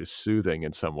wash is soothing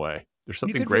in some way. There's You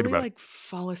something could great really about it. like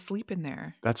fall asleep in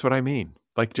there, That's what I mean.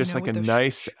 Like just like a with the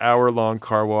nice hour-long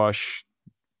car wash,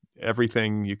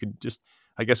 everything. You could just,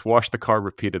 I guess, wash the car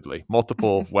repeatedly,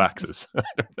 multiple waxes. I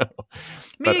don't know.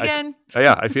 me But again.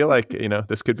 yeah, I feel like,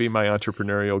 this could be my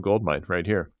entrepreneurial goldmine right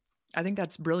here. I think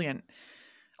that's brilliant.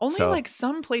 Only So like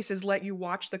some places let you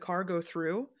watch the car go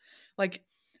through. Like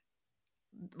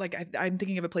I'm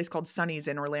thinking of a place called Sunny's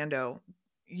in Orlando.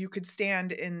 You could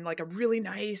stand in like a really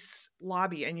nice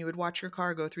lobby and you would watch your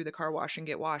car go through the car wash and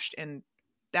get washed. And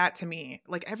that to me,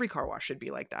 like every car wash should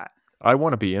be like that. I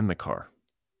want to be in the car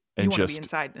You and want to be just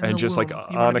inside in and the just like womb.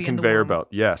 You want to on a be in the conveyor womb. belt.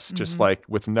 Yes, just Hmm. like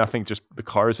with nothing, just the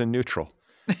car's in neutral.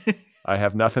 I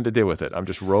have nothing to do with it. I'm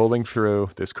just rolling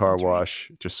through this car That's right.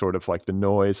 wash, just sort of like the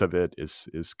noise of it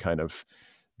is kind of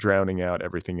drowning out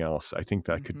everything else. I think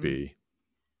that could Hmm. be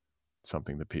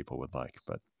something that people would like,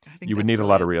 but I think you would that's need a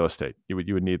lot of brilliant. real estate. You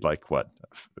would need like what,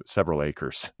 several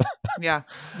acres. Yeah,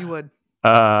 you would.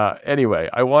 Anyway,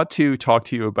 I want to talk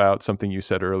to you about something you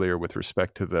said earlier with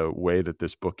respect to the way that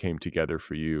this book came together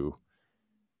for you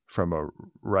from a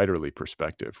writerly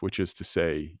perspective, which is to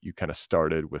say you kind of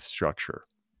started with structure.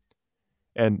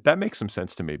 And that makes some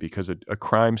sense to me because a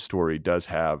crime story does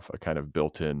have a kind of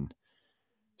built-in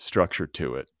structure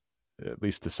to it, at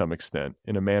least to some extent,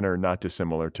 in a manner not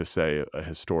dissimilar to, say, a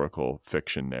historical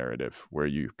fiction narrative where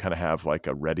you kind of have like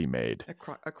a ready-made.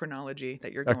 A chronology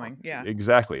that you're a- going. Yeah.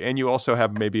 Exactly. And you also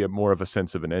have maybe more of a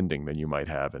sense of an ending than you might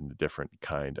have in a different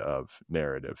kind of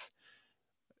narrative.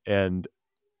 And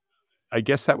I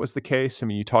guess that was the case. I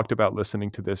mean, you talked about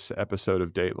listening to this episode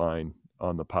of Dateline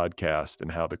on the podcast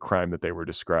and how the crime that they were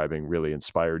describing really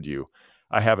inspired you.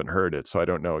 I haven't heard it, so I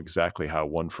don't know exactly how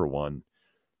one for one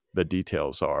the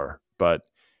details are, but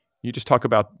you just talk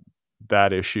about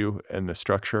that issue and the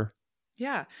structure.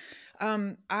 Yeah.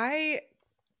 I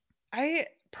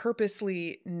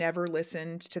purposely never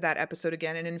listened to that episode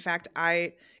again. And in fact,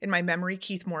 in my memory,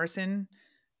 Keith Morrison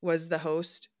was the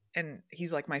host and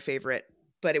he's like my favorite,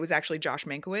 but it was actually Josh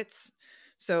Mankiewicz.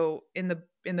 So in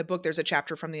the book, there's a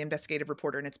chapter from the investigative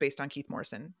reporter and it's based on Keith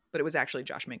Morrison, but it was actually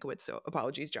Josh Mankiewicz. So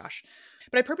apologies, Josh.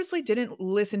 But I purposely didn't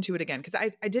listen to it again because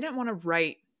I didn't want to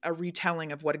write a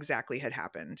retelling of what exactly had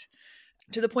happened,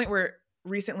 to the point where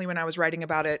recently when I was writing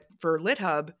about it for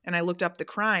LitHub and I looked up the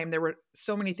crime, there were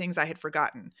so many things I had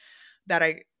forgotten that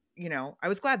I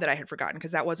was glad that I had forgotten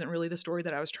because that wasn't really the story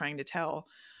that I was trying to tell.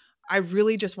 I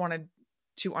really just wanted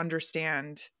to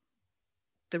understand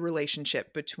the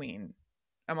relationship between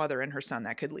a mother and her son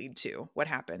that could lead to what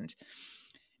happened.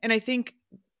 And I think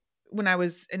when I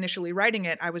was initially writing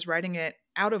it, I was writing it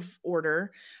out of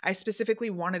order. I specifically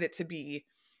wanted it to be,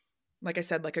 like I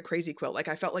said, like a crazy quilt. Like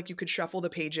I felt like you could shuffle the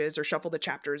pages or shuffle the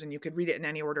chapters and you could read it in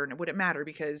any order and it wouldn't matter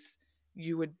because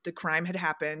the crime had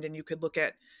happened and you could look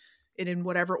at it in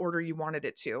whatever order you wanted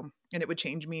it to and it would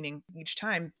change meaning each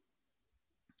time.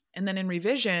 And then in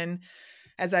revision,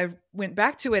 as I went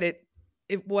back to it,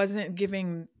 it wasn't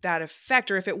giving that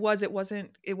effect, or if it was, it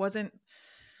wasn't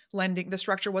lending, the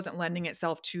structure wasn't lending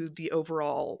itself to the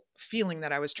overall feeling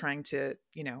that I was trying to,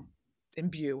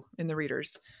 imbue in the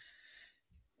readers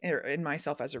or in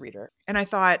myself as a reader. And I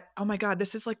thought, oh my God,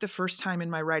 this is like the first time in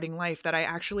my writing life that I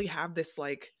actually have this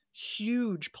like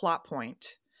huge plot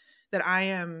point that I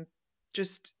am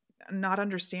just not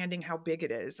understanding how big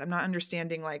it is. I'm not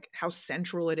understanding like how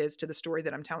central it is to the story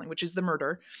that I'm telling, which is the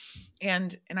murder.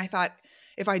 And I thought,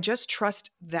 if I just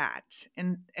trust that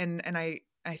and I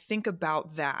think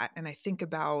about that and I think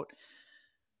about,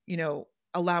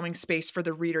 allowing space for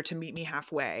the reader to meet me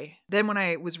halfway. Then when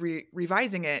I was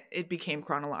revising it, it became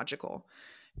chronological.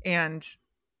 And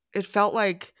it felt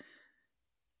like,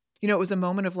 it was a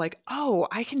moment of like, oh,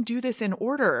 I can do this in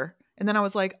order. And then I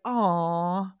was like,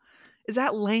 oh, is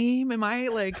that lame? Am I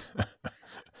like,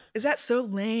 is that so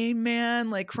lame,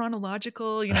 man? Like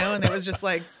chronological, And it was just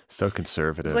like, So it's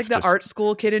conservative. like the Just, art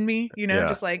school kid in me, yeah.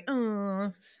 just like,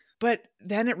 But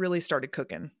then it really started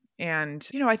cooking. And,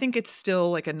 I think it's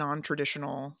still like a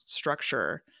non-traditional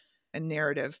structure and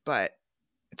narrative, but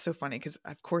it's so funny because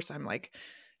of course I'm like,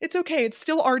 it's okay. It's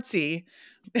still artsy.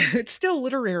 It's still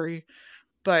literary.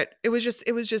 But it was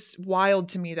just wild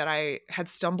to me that I had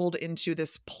stumbled into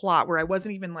this plot where I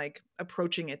wasn't even like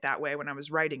approaching it that way when I was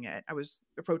writing it. I was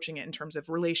approaching it in terms of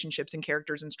relationships and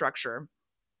characters and structure.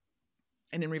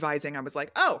 And in revising, I was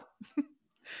like, oh,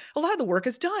 a lot of the work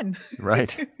is done.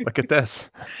 Right. Look at this.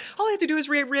 All I have to do is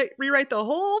rewrite the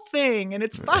whole thing and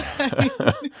it's fine.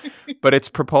 But it's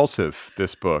propulsive,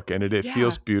 this book, and it Yeah.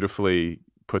 feels beautifully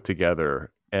put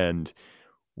together. And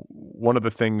one of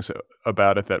the things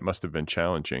about it that must have been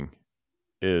challenging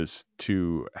is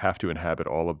to have to inhabit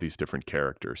all of these different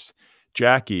characters.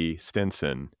 Jackie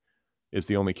Stinson is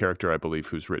the only character I believe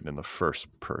who's written in the first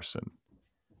person.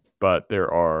 But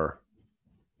there are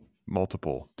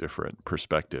multiple different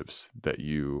perspectives that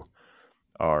you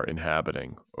are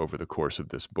inhabiting over the course of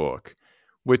this book,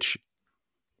 which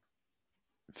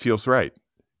feels right,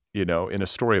 in a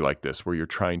story like this where you're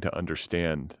trying to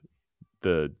understand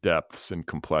the depths and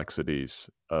complexities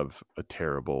of a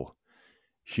terrible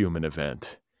human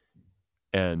event.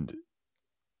 And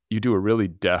you do a really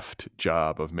deft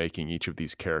job of making each of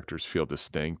these characters feel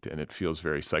distinct, and it feels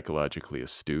very psychologically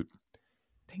astute.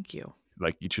 Thank you.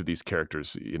 Like each of these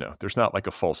characters, there's not like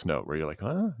a false note where you're like,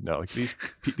 huh? No, like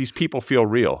these people feel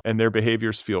real and their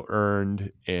behaviors feel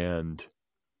earned, and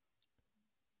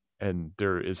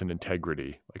there is an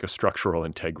integrity, like a structural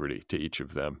integrity to each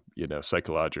of them,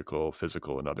 psychological,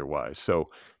 physical, and otherwise. So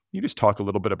you just talk a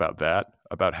little bit about that,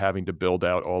 about having to build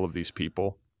out all of these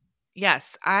people.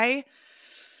 Yes.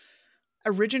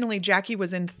 Originally, Jackie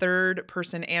was in third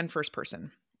person and first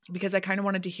person because I kind of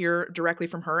wanted to hear directly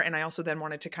from her. And I also then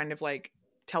wanted to kind of like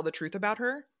tell the truth about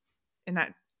her. And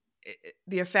that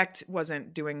the effect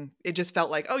wasn't doing, it just felt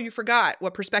like, oh, you forgot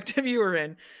what perspective you were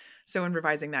in. So in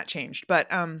revising that changed. But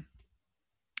I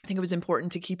think it was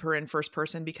important to keep her in first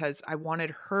person because I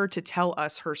wanted her to tell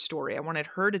us her story. I wanted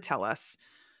her to tell us,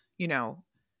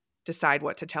 decide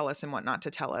what to tell us and what not to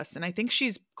tell us. And I think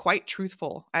she's quite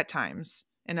truthful at times.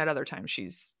 And at other times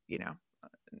she's,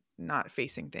 not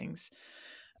facing things.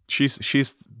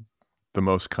 She's the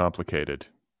most complicated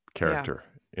character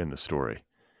in the story.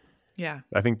 Yeah.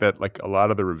 I think that like a lot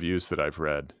of the reviews that I've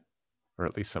read, or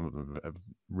at least some of them have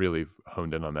really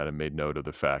honed in on that and made note of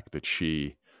the fact that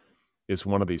she is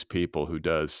one of these people who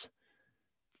does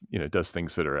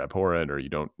things that are abhorrent or you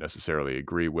don't necessarily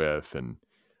agree with. And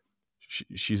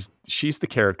she's the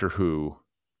character who,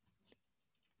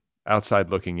 outside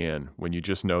looking in, when you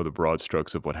just know the broad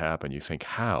strokes of what happened, you think,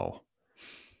 how?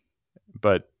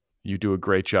 But you do a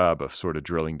great job of sort of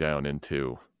drilling down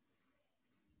into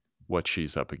what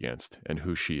she's up against and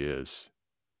who she is.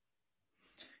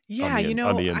 Yeah,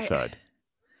 on the inside.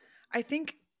 I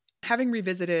think having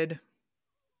revisited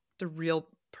the real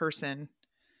person,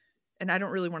 and I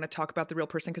don't really want to talk about the real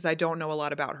person because I don't know a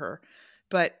lot about her,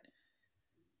 but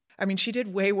I mean, she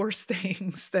did way worse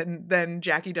things than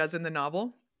Jackie does in the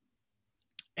novel.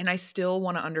 And I still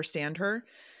want to understand her.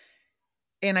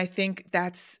 And I think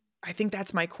that's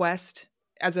my quest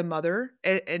as a mother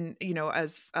and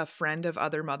as a friend of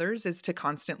other mothers, is to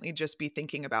constantly just be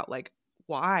thinking about like,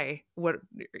 why, what,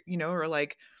 or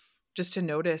like just to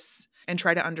notice and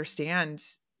try to understand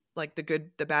like the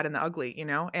good, the bad, and the ugly,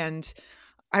 and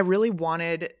I really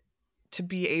wanted to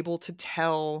be able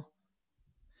to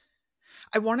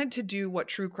I wanted to do what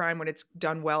true crime, when it's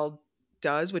done well,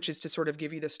 does, which is to sort of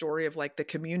give you the story of like the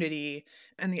community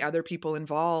and the other people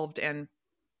involved, and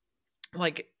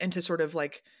to sort of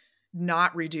like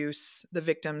not reduce the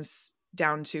victims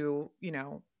down to,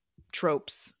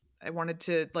 tropes. I wanted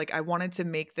to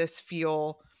make this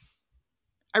feel,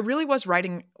 I really was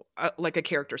writing like a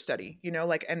character study,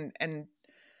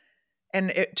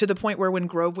 and to the point where when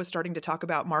Grove was starting to talk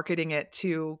about marketing it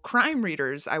to crime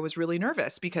readers, I was really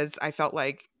nervous because I felt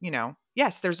like,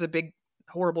 yes, there's a big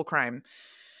horrible crime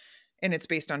and it's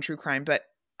based on true crime, but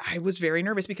I was very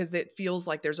nervous because it feels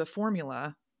like there's a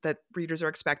formula that readers are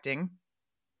expecting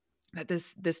that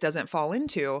this doesn't fall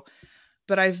into.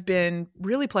 But I've been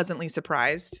really pleasantly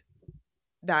surprised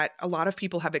that a lot of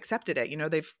people have accepted it.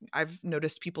 I've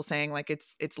noticed people saying like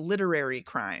it's literary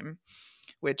crime,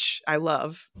 which I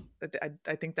love.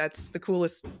 I think that's the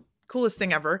coolest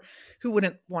thing ever. Who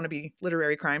wouldn't want to be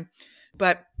literary crime?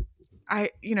 But I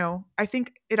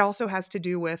think it also has to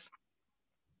do with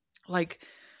like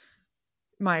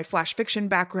my flash fiction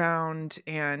background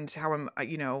and how I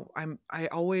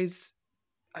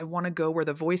want to go where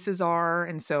the voices are.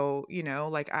 And so,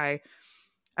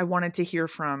 I wanted to hear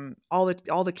from all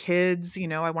the kids,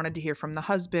 I wanted to hear from the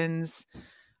husbands.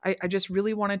 I just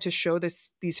really wanted to show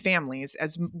these families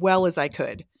as well as I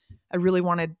could. I really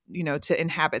wanted, to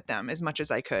inhabit them as much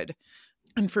as I could.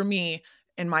 And for me,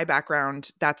 in my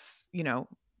background, that's,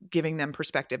 giving them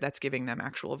perspective, that's giving them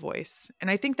actual voice.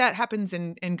 And I think that happens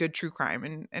in good true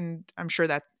crime. And I'm sure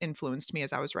that influenced me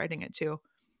as I was writing it too.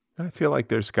 I feel like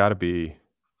there's got to be,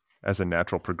 as a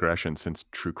natural progression, since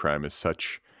true crime is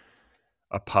such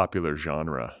a popular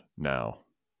genre now,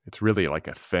 it's really like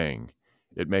a thing.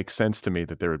 It makes sense to me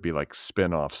that there would be like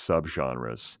spin-off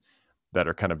subgenres that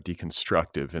are kind of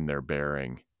deconstructive in their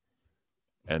bearing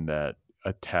and that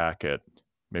attack it.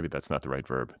 Maybe that's not the right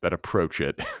verb, that approach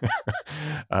it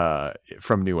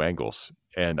from new angles.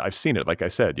 And I've seen it, like I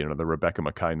said, the Rebecca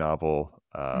Makkai novel.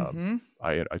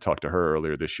 I talked to her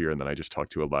earlier this year, and then I just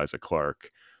talked to Eliza Clark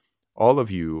all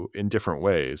of you in different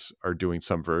ways are doing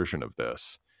some version of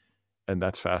this. And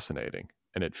that's fascinating.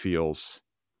 And it feels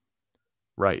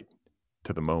right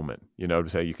to the moment. To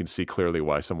say you can see clearly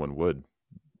why someone would,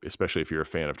 especially if you're a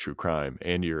fan of true crime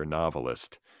and you're a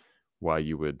novelist, why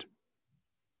you would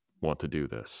want to do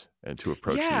this and to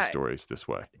approach these Yeah, stories this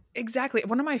way. exactly.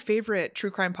 One of my favorite true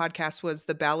crime podcasts was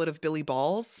The Ballad of Billy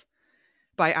Balls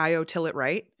by Io Tillett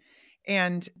Wright.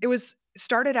 And it was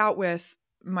started out with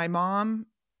my mom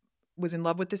was in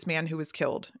love with this man who was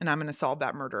killed, and I'm going to solve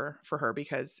that murder for her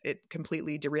because it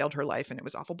completely derailed her life and it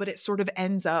was awful. But it sort of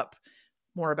ends up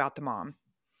more about the mom.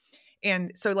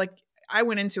 And so like I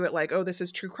went into it like, oh, this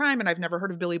is true crime and I've never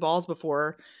heard of Billy Balls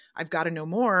before. I've got to know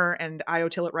more. And Io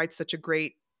Tillett Wright's such a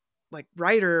great like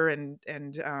writer, and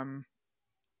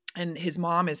his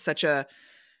mom is such a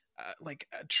like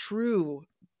a true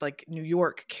like New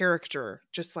York character,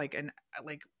 just like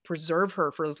like preserve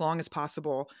her for as long as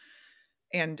possible.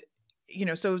 And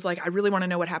so it was like I really want to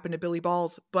know what happened to Billy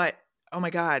Balls, but oh my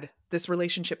god, this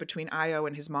relationship between Io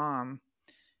and his mom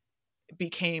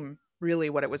became really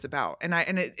what it was about. And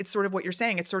it's sort of what you're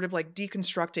saying. It's sort of like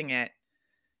deconstructing it,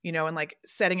 and like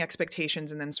setting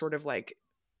expectations and then sort of like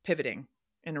pivoting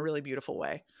in a really beautiful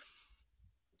way.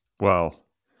 Well,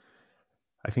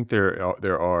 I think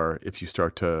there are, if you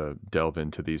start to delve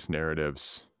into these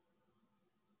narratives,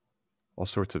 all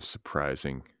sorts of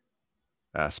surprising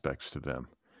aspects to them.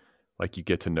 Like you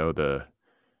get to know the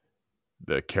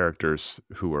characters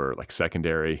who are like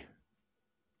secondary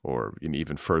or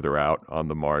even further out on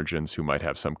the margins who might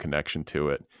have some connection to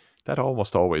it. That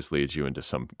almost always leads you into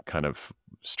some kind of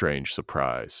strange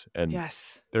surprise. And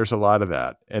Yes. there's a lot of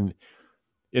that. And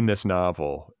in this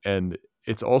novel, and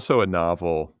it's also a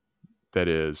novel that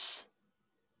is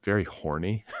very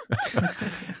horny,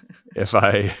 if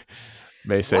I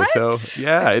may say so. What?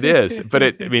 Yeah, it is.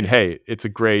 But hey, it's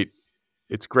great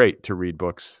to read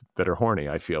books that are horny.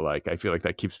 I feel like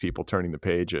that keeps people turning the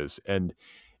pages. And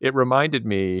it reminded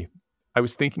me, I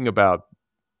was thinking about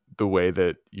the way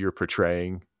that you're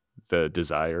portraying the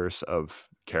desires of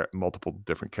multiple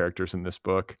different characters in this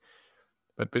book,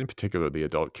 but in particular the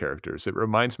adult characters. It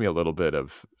reminds me a little bit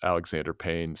of Alexander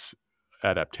Payne's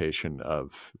adaptation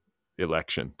of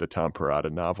Election, the Tom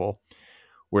Perrotta novel,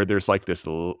 where there's like this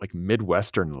like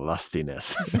Midwestern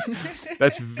lustiness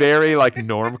that's very like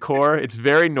normcore. It's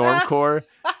very normcore,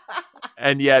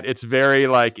 and yet it's very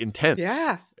like intense.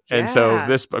 Yeah. And so Yeah.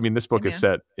 this book is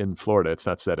set in Florida. It's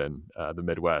not set in the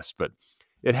Midwest, but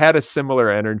it had a similar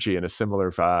energy and a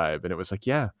similar vibe. And it was like,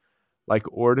 yeah, like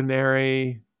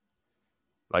ordinary,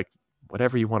 like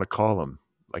whatever you want to call them,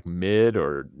 like mid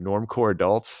or normcore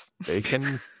adults, they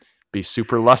can be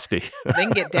super lusty. They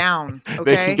can get down. Okay.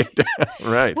 They can get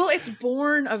down. Right. Well, it's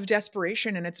born of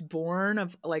desperation and it's born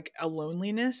of like a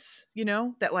loneliness,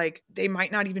 that like they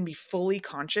might not even be fully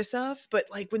conscious of, but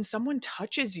like when someone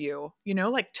touches you,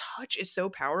 like touch is so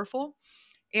powerful.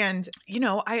 And,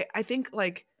 I think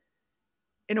like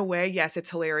in a way, yes, it's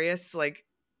hilarious. Like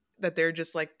that they're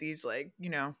just like these like,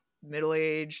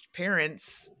 middle-aged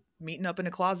parents meeting up in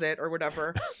a closet or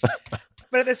whatever.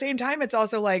 But at the same time, it's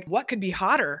also like, what could be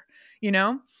hotter,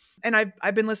 And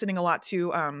I've been listening a lot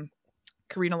to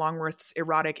Karina Longworth's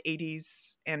erotic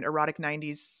 80s and erotic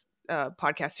 90s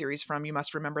podcast series from You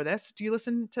Must Remember This. Do you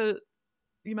listen to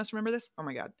You Must Remember This? Oh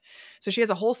my God. So she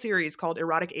has a whole series called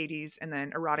Erotic 80s and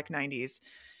then Erotic 90s.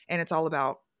 And it's all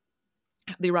about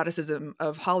the eroticism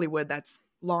of Hollywood that's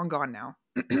long gone now.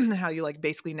 How you like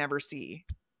basically never see.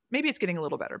 Maybe it's getting a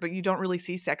little better, but you don't really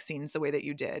see sex scenes the way that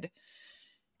you did.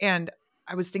 And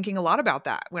I was thinking a lot about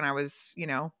that when I was,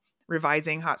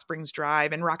 revising Hot Springs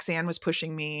Drive, and Roxanne was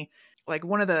pushing me. Like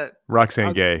one of the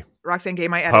Roxanne Gay,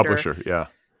 my editor, publisher, yeah,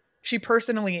 she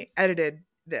personally edited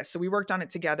this, so we worked on it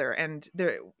together. And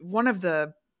one of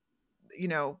the,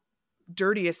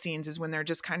 dirtiest scenes is when they're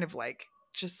just kind of like,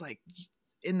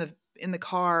 in the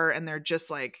car, and they're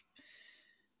just like,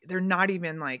 they're not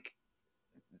even like,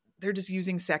 they're just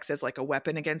using sex as like a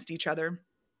weapon against each other.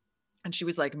 And she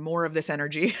was like, more of this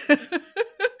energy.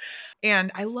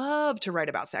 And I love to write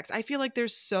about sex. I feel like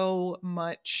there's so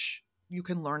much you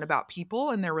can learn about people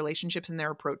and their relationships and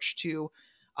their approach to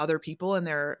other people and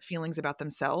their feelings about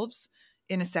themselves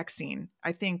in a sex scene.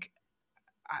 I think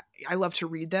I love to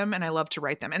read them and I love to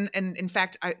write them. And in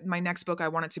fact, my next book, I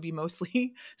want it to be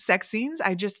mostly sex scenes.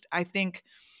 I think,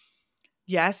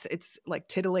 yes, it's like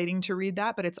titillating to read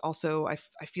that, but it's also, I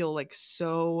feel like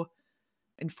so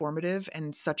informative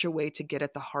and such a way to get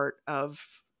at the heart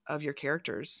of your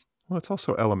characters. Well, it's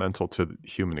also elemental to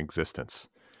human existence.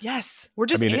 Yes. We're I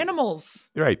just mean, animals.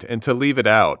 right. And to leave it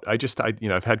out,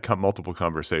 I've had multiple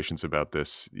conversations about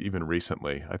this even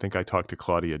recently. I think I talked to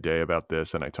Claudia Day about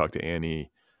this, and I talked to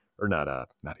Annie, or not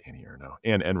Annie Ernaux,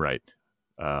 Anne Enright,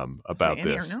 Say about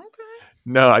Annie or this. no? Okay.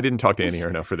 No, I didn't talk to Annie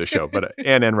Ernaux for the show, but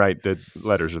Anne Enright, the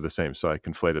letters are the same, so I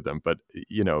conflated them. But,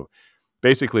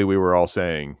 basically we were all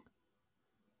saying,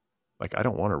 like, I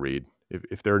don't want to read.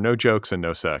 If there are no jokes and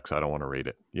no sex, I don't want to read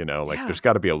it. Like Yeah. there's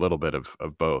got to be a little bit of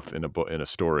both in a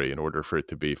story in order for it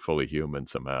to be fully human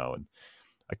somehow. And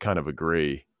I kind of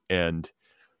agree. And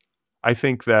I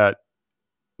think that,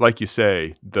 like you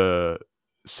say, the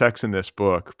sex in this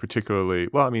book, particularly,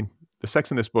 well, I mean, the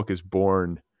sex in this book is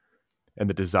born, and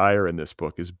the desire in this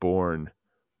book is born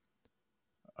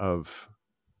of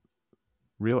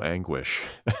real anguish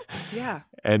Yeah.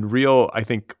 and real, I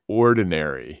think,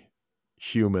 ordinary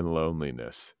human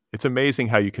loneliness. It's amazing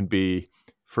how you can be,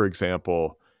 for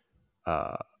example,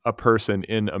 a person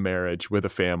in a marriage with a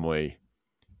family,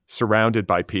 surrounded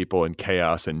by people and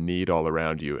chaos and need all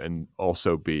around you, and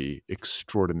also be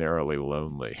extraordinarily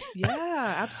lonely.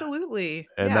 Yeah, absolutely.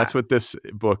 And Yeah. that's what this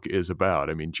book is about.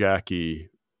 I mean, Jackie,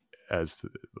 as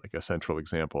like a central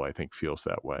example, I think feels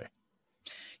that way.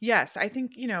 Yes. I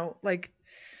think, like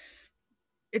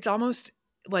it's almost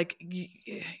like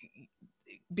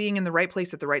being in the right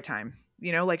place at the right time.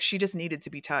 Like she just needed to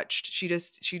be touched. She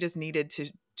just needed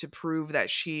to prove that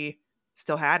she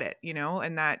still had it,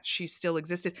 and that she still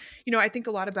existed. I think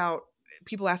a lot about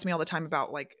people ask me all the time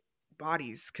about like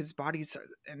bodies, because bodies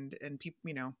and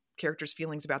people, characters'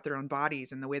 feelings about their own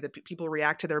bodies and the way that people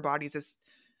react to their bodies is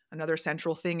another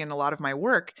central thing in a lot of my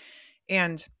work.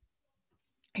 And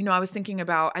I was thinking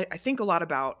about, I think a lot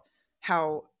about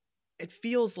how it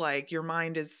feels like your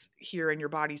mind is here and your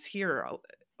body's here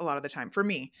a lot of the time. For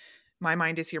me, my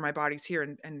mind is here, my body's here.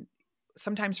 And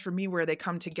sometimes for me, where they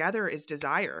come together is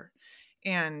desire.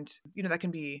 And, that can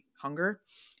be hunger.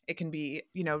 It can be,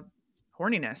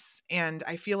 horniness. And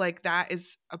I feel like that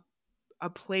is a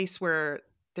place where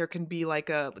there can be like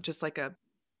just like a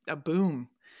boom.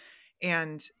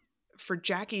 And for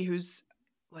Jackie, who's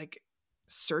like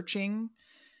searching,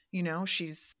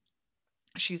 she's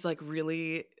like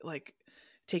really like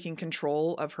taking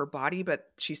control of her body, but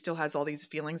she still has all these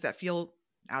feelings that feel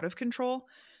out of control.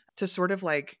 To sort of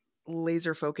like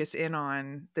laser focus in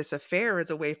on this affair is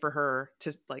a way for her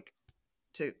to like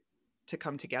to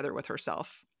come together with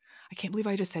herself. I can't believe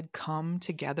I just said come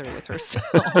together with herself.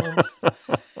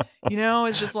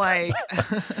 It's just like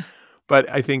But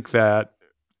I think that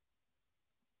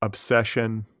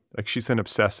obsession, like she's an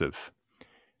obsessive,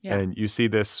 yeah. and you see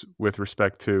this with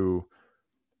respect to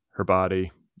her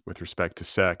body, with respect to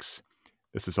sex.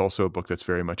 This is also a book that's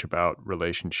very much about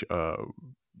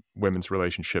women's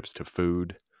relationships to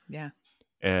food. Yeah.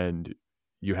 And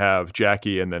you have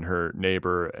Jackie and then her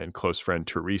neighbor and close friend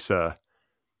Teresa.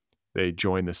 They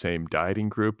join the same dieting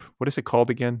group. What is it called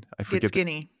again? I Get forget.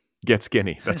 skinny. Get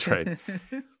Skinny. That's right.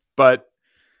 But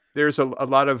there's a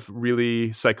lot of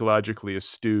really psychologically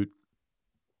astute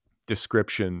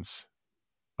descriptions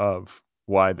of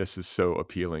why this is so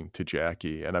appealing to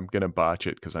Jackie. And I'm going to botch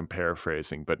it because I'm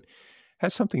paraphrasing, but it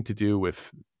has something to do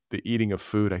with the eating of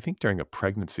food, I think during a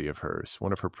pregnancy of hers,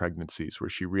 one of her pregnancies, where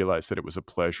she realized that it was a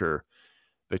pleasure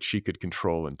that she could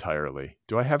control entirely.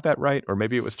 Do I have that right? Or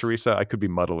maybe it was Teresa. I could be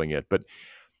muddling it, but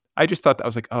I just thought that I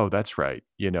was like, oh, that's right.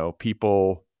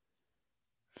 People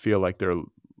feel like they're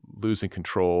losing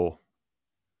control,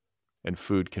 and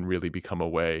food can really become a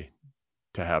way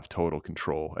to have total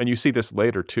control. And you see this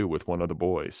later too with one of the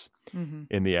boys Mm-hmm.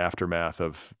 in the aftermath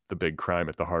of the big crime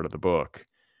at the heart of the book,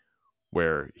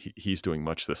 where he's doing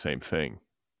much the same thing.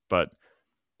 But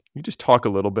you just talk a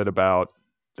little bit about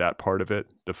that part of it,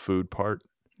 the food part.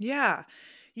 Yeah.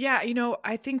 Yeah.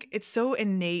 I think it's so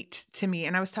innate to me.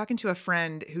 And I was talking to a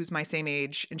friend who's my same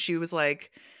age, and she was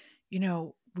like,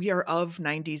 we are of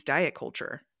 90s diet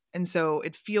culture. And so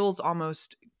it feels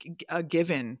almost a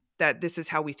given that this is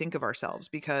how we think of ourselves,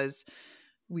 because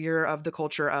we're of the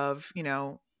culture of,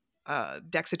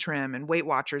 Dexatrim and Weight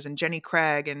Watchers and Jenny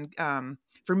Craig. And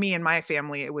for me and my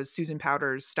family, it was Susan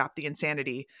Powter's Stop the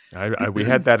Insanity. We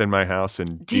had that in my house,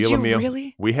 and Did you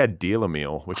really? We had Deal a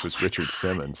Meal, which Oh was my Richard God.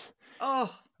 Simmons.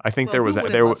 Oh, I think well, there was who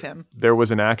wouldn't love him? there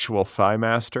was an actual Thigh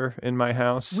Master in my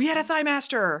house. We had a Thigh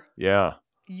Master. Yeah,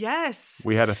 Yes.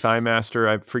 we had a Thigh Master.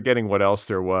 I'm forgetting what else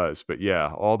there was, but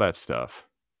yeah, all that stuff.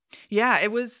 Yeah,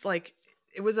 it was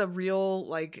a real,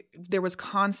 like, there was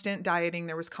constant dieting,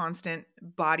 there was constant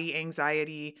body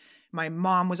anxiety. My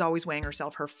mom was always weighing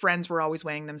herself. Her friends were always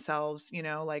weighing themselves,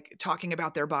 like talking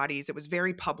about their bodies. It was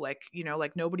very public,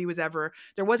 like nobody was ever,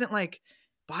 there wasn't like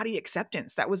body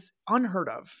acceptance that was unheard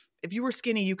of. If you were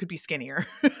skinny, you could be skinnier.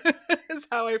 Is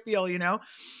how I feel, you know?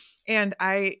 And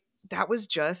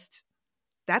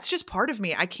that's just part of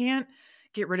me. I can't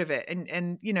get rid of it.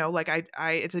 And, you know, like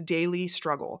it's a daily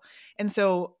struggle. And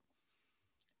so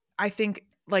I think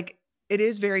like it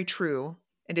is very true,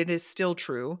 and it is still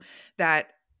true,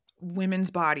 that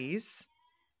women's bodies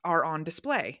are on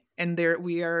display, and there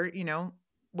we are, you know,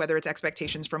 whether it's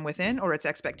expectations from within or it's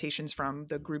expectations from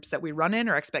the groups that we run in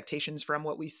or expectations from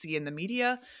what we see in the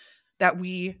media, that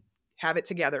we have it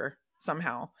together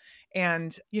somehow.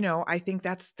 And, you know, I think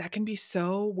that can be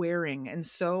so wearing. And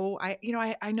so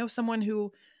I know someone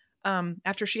who,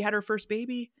 after she had her first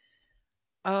baby,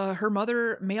 her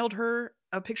mother mailed her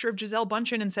a picture of Gisele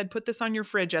Bündchen and said, put this on your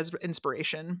fridge as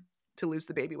inspiration to lose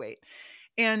the baby weight.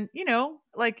 And, you know,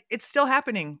 like it's still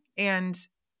happening, and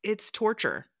it's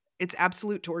torture. It's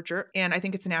absolute torture. And I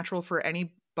think it's natural for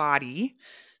any body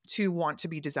to want to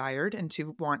be desired and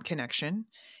to want connection.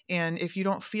 And if you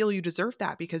don't feel you deserve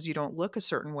that because you don't look a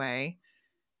certain way,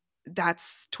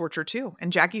 that's torture too.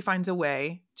 And Jackie finds a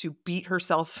way to beat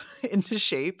herself into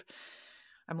shape.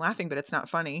 I'm laughing, but it's not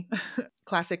funny.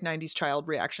 Classic 90s child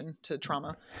reaction to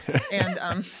trauma. And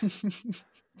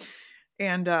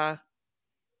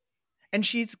and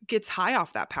she gets high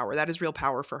off that power. That is real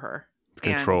power for her. It's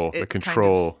control. And the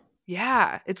control.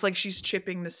 Yeah. It's like she's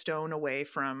chipping the stone away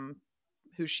from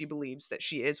who she believes that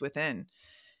she is within.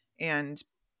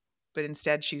 But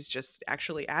instead she's just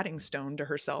actually adding stone to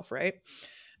herself. Right.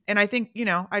 And I think, you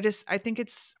know, I think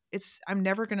it's, I'm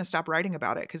never going to stop writing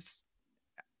about it, because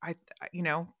you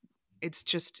know, it's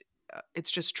just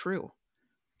true.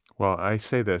 Well, I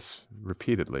say this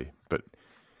repeatedly, but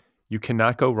you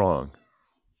cannot go wrong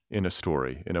in a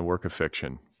story, in a work of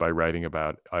fiction, by writing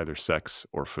about either sex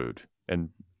or food, and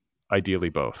ideally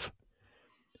both.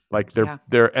 Like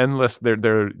they're endless.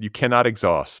 They're you cannot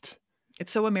exhaust.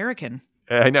 It's so American.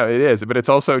 I know it is, but it's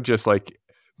also just like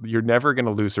you're never going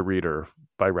to lose a reader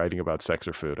by writing about sex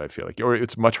or food, I feel like, or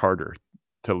it's much harder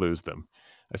to lose them.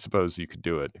 I suppose you could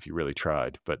do it if you really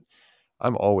tried, but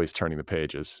I'm always turning the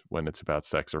pages when it's about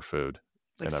sex or food.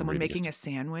 Like someone making a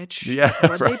sandwich. Yeah.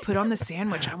 What did they put on the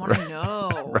sandwich? I want to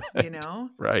know, right, you know?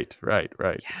 Right.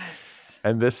 Yes.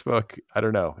 And this book, I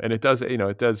don't know. And it does, you know,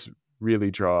 it does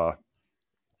really draw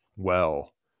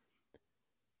well,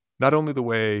 not only the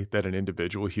way that an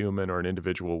individual human or an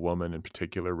individual woman in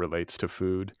particular relates to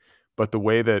food, but the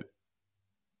way that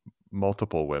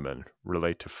multiple women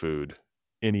relate to food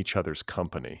in each other's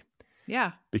company.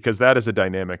 Yeah. Because that is a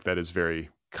dynamic that is very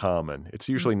common. It's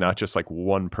usually not just like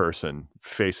one person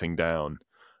facing down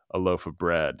a loaf of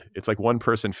bread. It's like one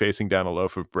person facing down a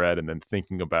loaf of bread and then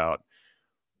thinking about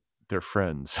their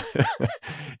friends,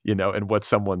 you know, and what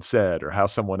someone said or how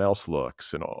someone else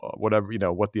looks and whatever, you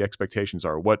know, what the expectations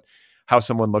are, how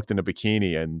someone looked in a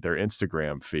bikini and their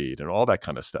Instagram feed and all that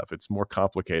kind of stuff. It's more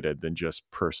complicated than just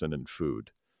person and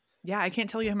food. Yeah. I can't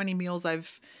tell you how many meals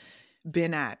I've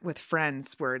been at with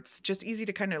friends where it's just easy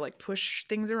to kind of like push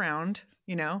things around,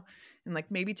 you know, and like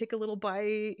maybe take a little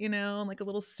bite, you know, and like a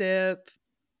little sip,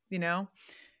 you know.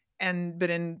 But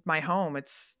in my home,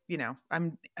 it's, you know,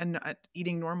 I'm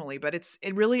eating normally, but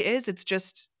it really is. It's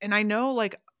just, and I know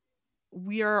like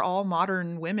we are all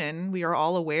modern women. We are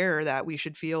all aware that we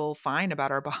should feel fine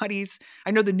about our bodies.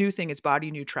 I know the new thing is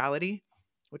body neutrality,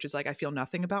 which is like, I feel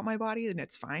nothing about my body and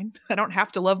it's fine. I don't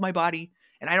have to love my body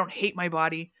and I don't hate my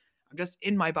body. I'm just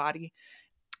in my body.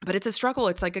 But it's a struggle.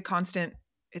 It's like a constant,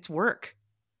 it's work,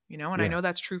 you know, and I know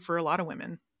that's true for a lot of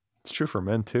women. It's true for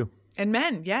men too. And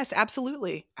men, yes,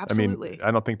 absolutely. Absolutely. I mean,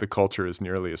 I don't think the culture is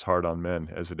nearly as hard on men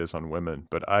as it is on women,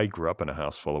 but I grew up in a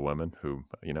house full of women who,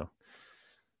 you know,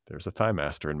 there's a Thigh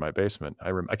Master in my basement.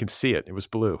 I can see it. It was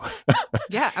blue.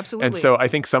 Yeah, absolutely. And so I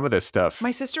think some of this stuff.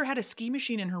 My sister had a ski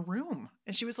machine in her room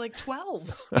and she was like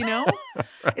 12, you know?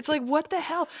 Right. It's like, what the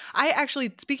hell? I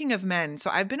actually, speaking of men, so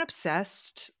I've been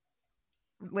obsessed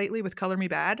lately with Color Me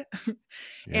Bad.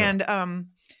 Yeah. And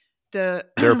there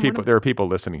are people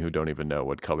listening who don't even know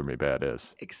what Color Me Bad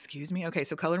is. Excuse me. Okay,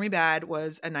 so Color Me Bad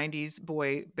was a 90s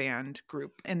boy band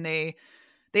group, and they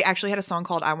actually had a song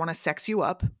called I Want to Sex You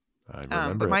Up. I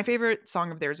remember. But my favorite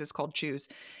song of theirs is called Choose.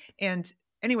 And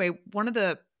anyway, one of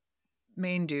the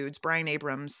main dudes, Brian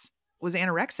Abrams, was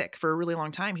anorexic for a really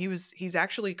long time. He's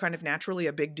actually kind of naturally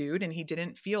a big dude, and he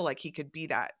didn't feel like he could be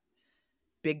that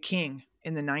big king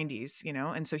in the 90s, you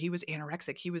know? And so he was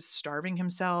anorexic. He was starving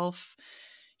himself.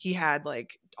 He had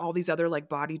like all these other like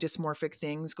body dysmorphic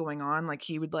things going on. Like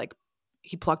he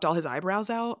plucked all his eyebrows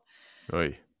out.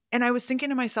 Oy. And I was thinking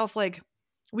to myself, like,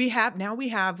 we have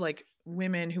like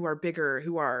women who are bigger,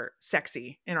 who are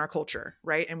sexy in our culture,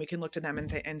 right? And we can look to them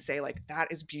and say like,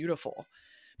 that is beautiful.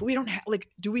 but we don't have like,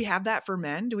 do we have that for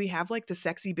men? Do we have like the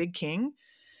sexy big king?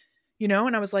 You know?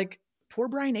 And I was like, poor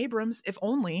Brian Abrams, if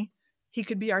only he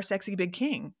could be our sexy big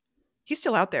king. He's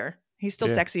still out there. He's still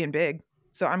Yeah. sexy and big.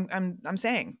 So I'm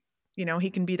saying, you know, he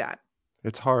can be that.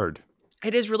 It's hard.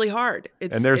 It is really hard.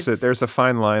 And there's a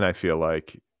fine line, I feel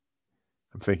like.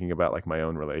 I'm thinking about like my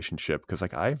own relationship because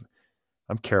like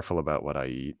I'm careful about what I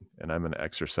eat, and I'm an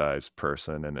exercise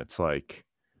person, and it's like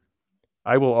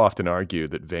I will often argue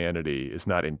that vanity is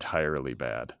not entirely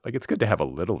bad. Like it's good to have a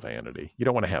little vanity. You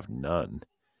don't want to have none.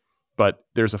 But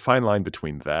there's a fine line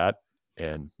between that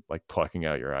and like plucking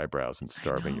out your eyebrows and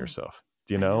starving yourself.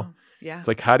 Do you know? Yeah. It's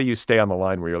like, how do you stay on the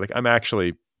line where you're like, I'm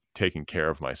actually taking care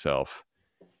of myself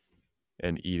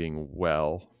and eating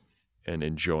well and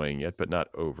enjoying it, but not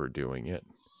overdoing it.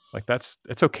 Like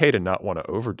it's okay to not want to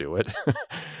overdo it.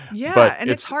 Yeah. But And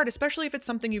it's hard, especially if it's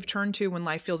something you've turned to when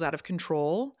life feels out of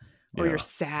control or you're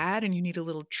sad and you need a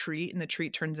little treat and the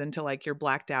treat turns into like you're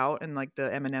blacked out and like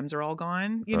the M&Ms are all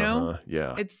gone, you know?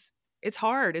 Yeah. It's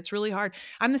hard. It's really hard.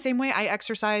 I'm the same way. I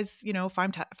exercise, you know,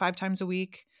 five times a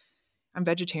week. I'm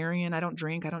vegetarian. I don't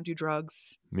drink. I don't do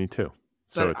drugs. Me too.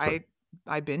 So but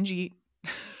I binge eat.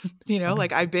 You know,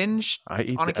 like I binge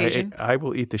on occasion. I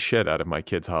will eat the shit out of my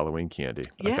kids' Halloween candy.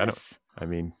 Like Yes. I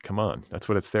mean, come on. That's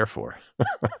what it's there for.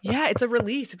 Yeah, it's a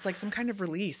release. It's like some kind of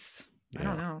release. Yeah.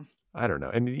 I don't know.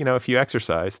 And you know, if you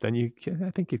exercise, then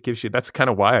I think it gives you, that's kind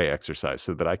of why I exercise,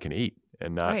 so that I can eat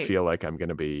and not feel like I'm going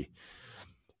to be,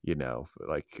 you know,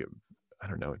 like, I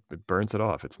don't know, it burns it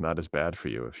off. It's not as bad for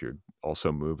you if you're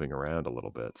also moving around a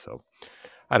little bit. So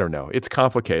I don't know. It's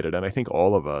complicated. And I think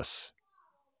all of us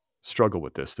struggle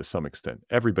with this to some extent.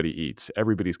 Everybody eats.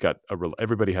 Everybody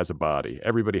has a body.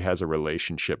 Everybody has a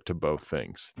relationship to both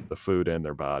things, the food and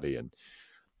their body. And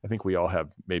I think we all have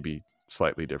maybe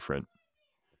slightly different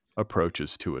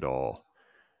approaches to it all.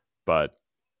 But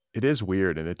it is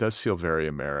weird, and it does feel very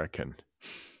American.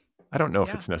 I don't know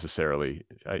if it's necessarily,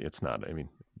 it's not. I mean,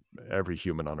 every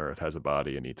human on earth has a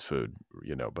body and eats food,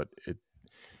 you know, but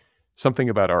something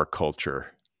about our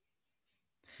culture.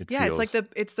 It's like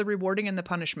it's the rewarding and the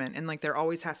punishment. And like, there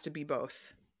always has to be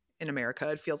both in America.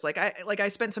 It feels like I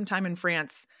spent some time in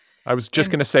France. I was just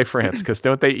going to say France, because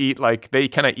don't they eat they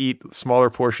kind of eat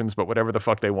smaller portions, but whatever the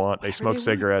fuck they want. They smoke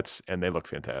cigarettes and they look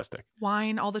fantastic.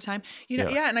 Wine all the time. You know,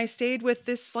 yeah. And I stayed with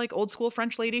this like old school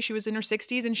French lady. She was in her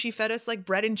 60s and she fed us like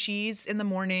bread and cheese in the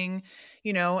morning,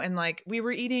 you know, and like we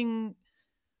were eating,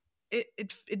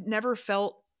 it never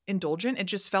felt indulgent. It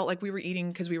just felt like we were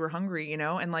eating because we were hungry, you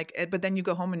know, and like, but then you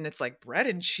go home and it's like bread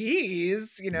and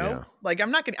cheese, you know, like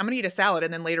I'm going to eat a salad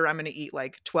and then later I'm going to eat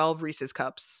like 12 Reese's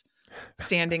cups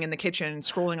standing in the kitchen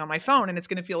scrolling on my phone, and it's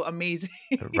going to feel amazing.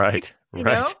 Right. You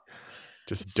know?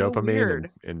 Just it's dopamine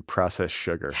and processed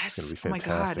sugar. Yes. It's going to be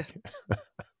fantastic. Oh my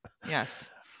God.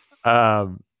 Yes.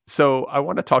 So I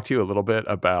want to talk to you a little bit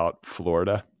about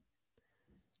Florida.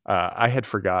 I had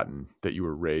forgotten that you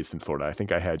were raised in Florida. I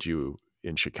think I had you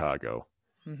in Chicago.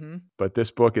 Mm-hmm. But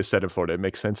this book is set in Florida. It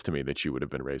makes sense to me that you would have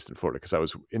been raised in Florida because I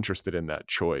was interested in that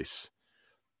choice.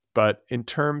 But in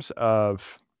terms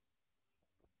of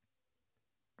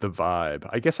the vibe,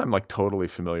 I guess I'm like totally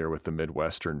familiar with the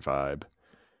Midwestern vibe,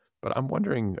 but I'm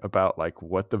wondering about like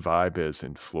what the vibe is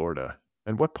in Florida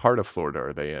and what part of Florida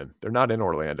are they in? They're not in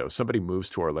Orlando. Somebody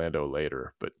moves to Orlando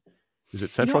later, but is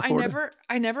it Central Florida?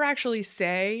 I never actually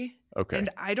say. Okay. And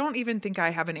I don't even think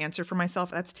I have an answer for myself.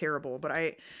 That's terrible.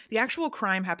 But the actual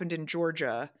crime happened in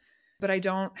Georgia, but I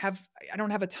don't have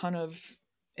a ton of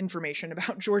information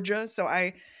about Georgia. So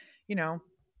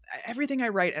everything I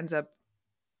write ends up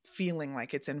feeling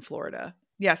like it's in Florida.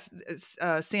 Yes.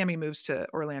 Sammy moves to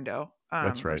Orlando.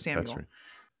 That's right. Or Samuel. That's right.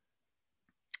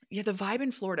 Yeah. The vibe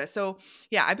in Florida. So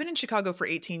yeah, I've been in Chicago for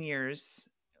 18 years,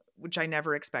 which I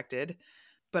never expected,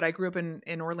 but I grew up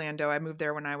in Orlando. I moved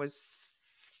there when I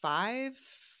was 5.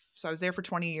 So I was there for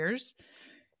 20 years.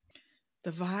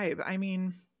 The vibe, I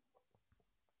mean,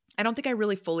 I don't think I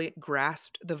really fully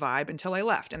grasped the vibe until I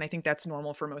left. And I think that's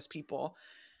normal for most people.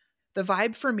 The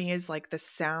vibe for me is like the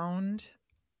sound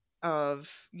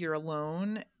of you're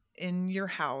alone in your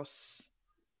house,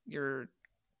 your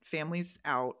family's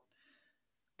out,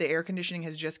 the air conditioning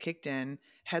has just kicked in,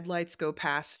 headlights go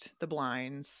past the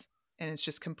blinds, and it's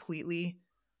just completely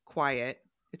quiet.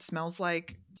 It smells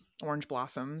like orange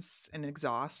blossoms and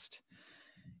exhaust.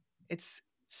 It's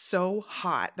so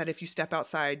hot that if you step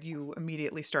outside, you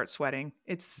immediately start sweating.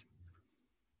 It's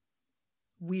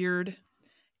weird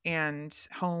and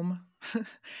home.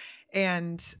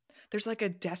 And there's like a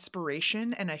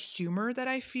desperation and a humor that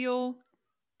I feel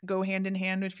go hand in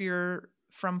hand if you're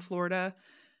from Florida.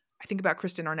 I think about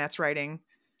Kristen Arnett's writing,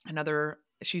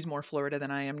 she's more Florida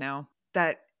than I am now,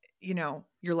 that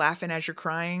you're laughing as you're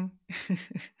crying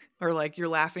or like you're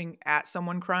laughing at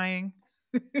someone crying.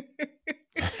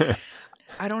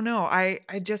 I don't know. I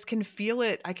just can feel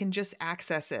it. I can just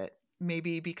access it.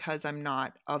 Maybe because I'm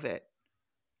not of it.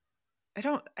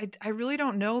 I really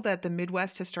don't know that the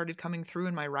Midwest has started coming through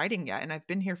in my writing yet. And I've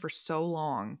been here for so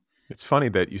long. It's funny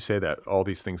that you say that, all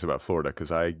these things about Florida,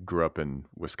 because I grew up in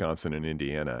Wisconsin and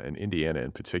Indiana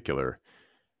in particular.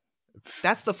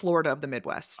 That's the Florida of the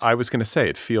Midwest. I was going to say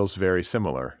it feels very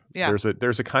similar. Yeah.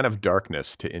 There's a kind of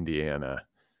darkness to Indiana,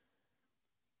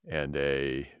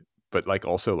 but like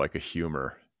also like a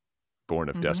humor born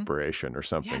of desperation or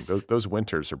something. Yes. Those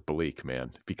winters are bleak,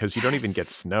 man, because you don't even get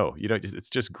Yes. snow. It's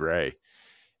just gray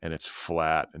and it's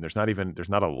flat, and there's not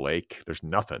a lake. There's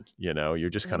nothing, you're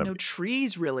just kind of, no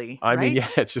trees really. I mean, yeah,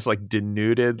 right? it's just like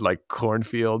denuded, like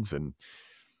cornfields. And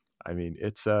I mean,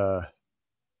 it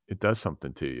does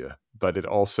something to you, but it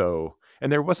also,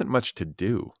 and there wasn't much to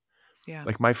do. Yeah.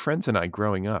 Like my friends and I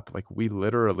growing up, like we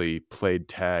literally played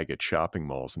tag at shopping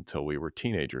malls until we were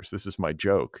teenagers. This is my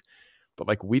joke. But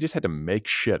like we just had to make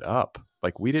shit up.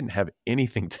 Like we didn't have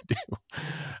anything to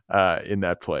do in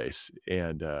that place.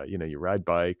 And you ride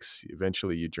bikes.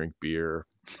 Eventually, you drink beer.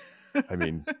 I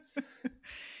mean,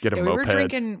 get a Yeah, moped.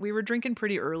 we were drinking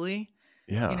pretty early.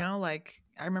 Yeah, Like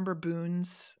I remember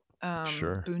Boone's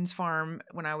sure. Boone's Farm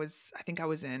when I think I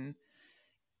was in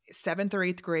 7th or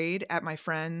 8th grade at my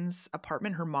friend's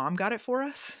apartment. Her mom got it for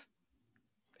us.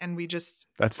 And we just,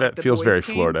 That like, the feels boys very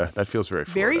came. Florida. That feels very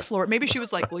Florida. Very Florida. Maybe she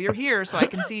was like, well, you're here, so I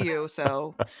can see you.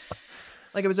 So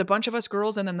like it was a bunch of us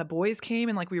girls, and then the boys came,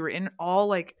 and like we were in all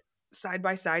like side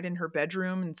by side in her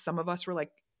bedroom, and some of us were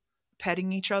like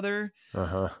petting each other.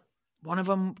 Uh-huh. One of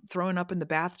them throwing up in the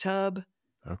bathtub.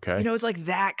 Okay. It's like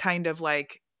that kind of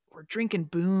like we're drinking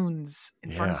Boone's in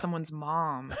front of Yeah. someone's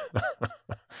mom.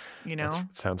 That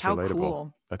sounds How relatable.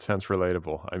 cool. That sounds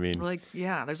relatable. I mean, We're like,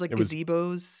 yeah, there's like it was,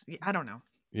 gazebos. I don't know.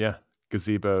 yeah,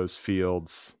 gazebos,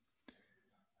 fields.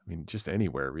 I mean, just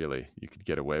anywhere really, you could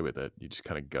get away with it. You just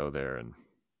kind of go there and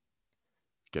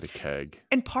get a keg.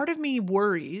 And part of me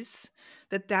worries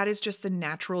that is just the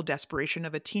natural desperation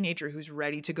of a teenager who's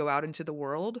ready to go out into the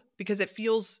world, because it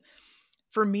feels,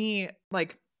 for me,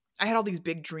 like I had all these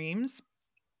big dreams,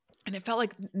 and it felt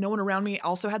like no one around me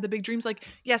also had the big dreams. Like,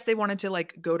 yes, they wanted to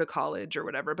like go to college or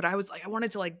whatever, but I was like, I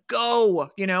wanted to like go,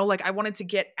 like I wanted to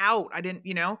get out. I didn't,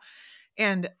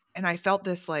 and I felt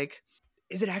this like,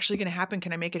 is it actually going to happen?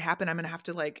 Can I make it happen? I'm going to have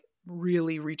to like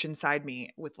really reach inside me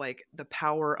with like the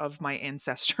power of my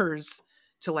ancestors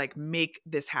to like make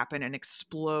this happen and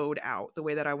explode out the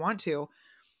way that I want to.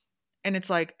 And it's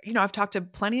like, I've talked to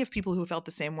plenty of people who felt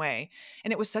the same way.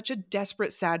 And it was such a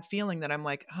desperate, sad feeling that I'm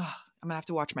like, oh, I'm gonna have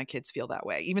to watch my kids feel that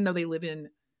way, even though they live in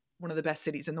one of the best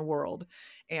cities in the world.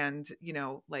 And,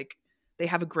 like they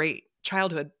have a great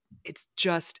childhood. It's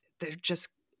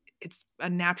a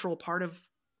natural part of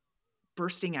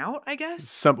bursting out, I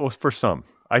guess. For some,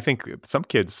 I think some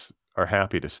kids are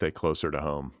happy to stay closer to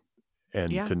home and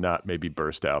to not maybe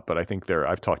burst out. But I think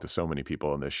I've talked to so many people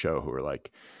on this show who are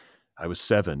like, I was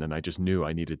 7 and I just knew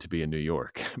I needed to be in New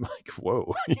York. I'm like,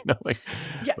 whoa,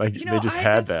 they just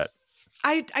had that.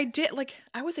 I did, like,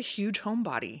 I was a huge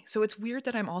homebody. So it's weird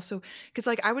that I'm also, because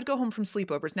like I would go home from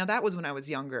sleepovers. Now that was when I was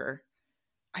younger.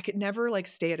 I could never like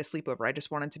stay at a sleepover. I just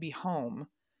wanted to be home.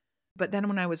 But then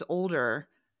when I was older,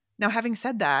 now having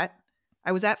said that,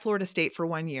 I was at Florida State for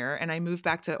 1 year, and I moved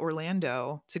back to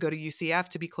Orlando to go to UCF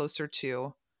to be closer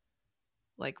to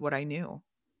like what I knew.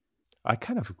 I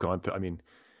kind of have gone through, I mean,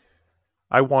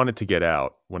 I wanted to get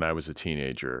out when I was a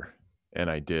teenager, and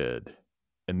I did.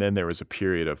 And then there was a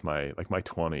period of my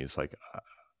 20s, like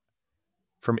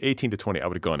from 18 to 20, I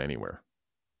would have gone anywhere.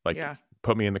 Like,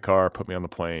 put me in the car, put me on the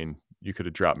plane. You could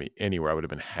have dropped me anywhere. I would have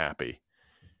been happy.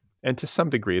 And to some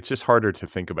degree, it's just harder to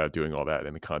think about doing all that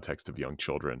in the context of young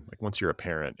children. Like once you're a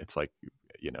parent, it's like,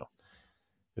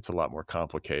 it's a lot more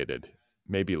complicated.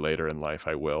 Maybe later in life,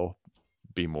 I will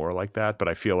be more like that. But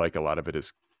I feel like a lot of it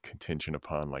is contingent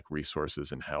upon like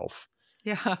resources and health.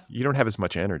 Yeah. You don't have as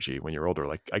much energy when you're older.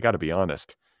 Like, I got to be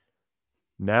honest,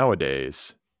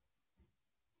 nowadays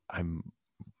I'm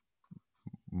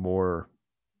more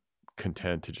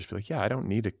content to just be like, yeah, I don't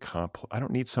need I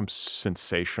don't need some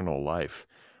sensational life.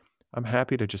 I'm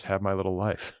happy to just have my little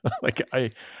life. Like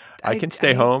I can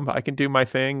stay home. I can do my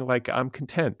thing. Like I'm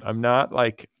content. I'm not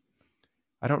like,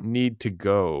 I don't need to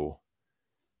go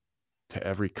to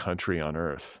every country on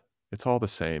earth. It's all the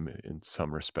same in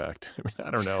some respect. I mean,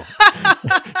 I don't know.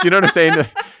 You know what I'm saying?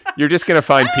 You're just going to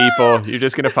find people. You're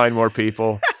just going to find more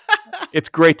people. It's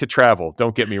great to travel.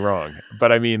 Don't get me wrong.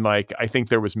 But I mean, like, I think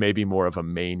there was maybe more of a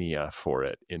mania for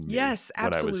it in me when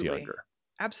I was younger.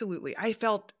 Absolutely. I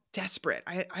felt desperate.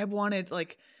 I wanted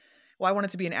like, well, I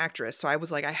wanted to be an actress. So I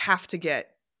was like, I have to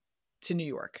get to New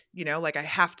York, you know, like I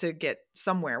have to get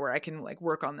somewhere where I can like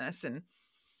work on this. And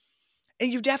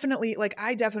you definitely like,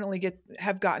 I definitely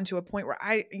have gotten to a point where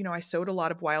I sowed a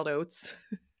lot of wild oats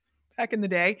back in the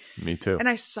day, Me too. and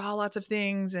I saw lots of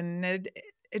things, and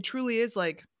it truly is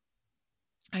like,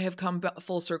 I have come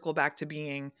full circle back to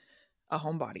being a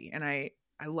homebody, and I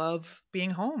love being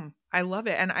home. I love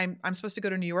it. And I'm supposed to go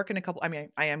to New York in a couple, I mean,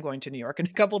 I am going to New York in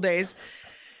a couple days,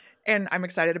 and I'm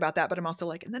excited about that, but I'm also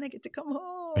like, and then I get to come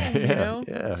home, you Yeah, know?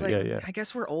 yeah, It's yeah, like, yeah. I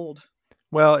guess we're old.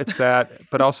 Well, it's that,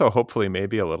 but also hopefully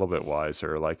maybe a little bit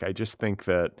wiser. Like, I just think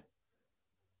that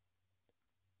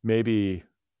maybe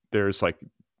there's like,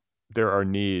 there are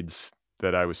needs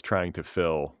that I was trying to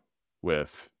fill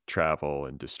with travel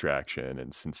and distraction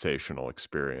and sensational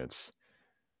experience.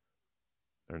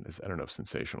 I don't know if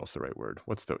sensational is the right word.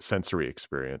 What's the sensory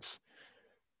experience?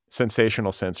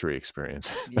 Sensational sensory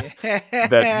experience. That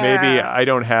maybe Yeah. I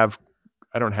don't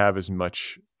have as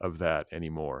much of that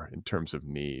anymore in terms of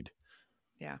need.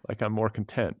 Yeah. Like I'm more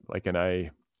content. Like and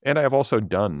I have also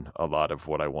done a lot of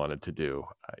what I wanted to do.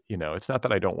 It's not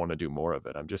that I don't want to do more of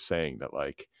it. I'm just saying that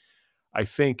like I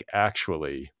think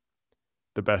actually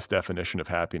the best definition of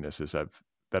happiness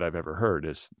that I've ever heard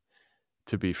is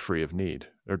to be free of need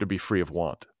or to be free of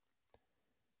want.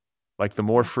 Like the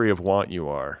more Yeah. free of want you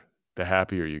are, the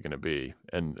happier you're going to be.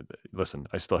 And listen,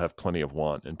 I still have plenty of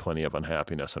want and plenty of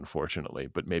unhappiness, unfortunately,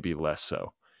 but maybe less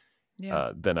so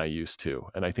Yeah. than I used to.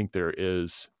 And I think there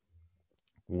is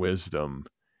wisdom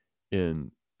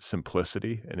in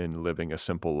simplicity and in living a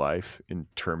simple life in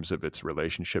terms of its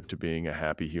relationship to being a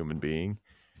happy human being.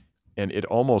 And it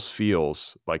almost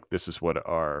feels like this is what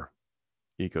our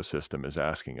ecosystem is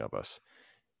asking of us.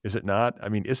 Is it not? I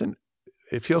mean, isn't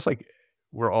it feels like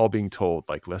we're all being told,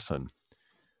 like, listen,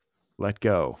 let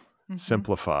go, Mm-hmm.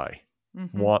 simplify,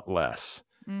 Mm-hmm. want less,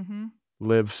 Mm-hmm.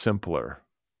 live simpler.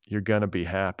 You're going to be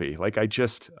happy. Like, I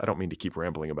don't mean to keep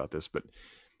rambling about this, but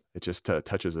it just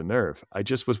touches a nerve. I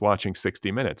just was watching 60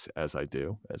 Minutes, as I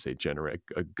do, as a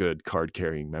good card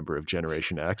carrying member of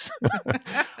Generation X.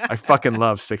 I fucking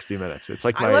love 60 Minutes. It's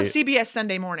like I love my, CBS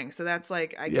Sunday morning, so that's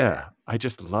like, I get it. yeah, I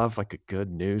just love like a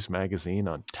good news magazine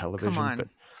on Come television. But on.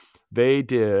 they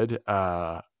did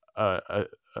a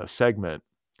segment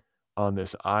on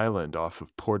this island off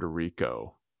of Puerto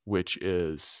Rico, which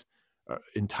is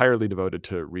entirely devoted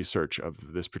to research of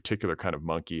this particular kind of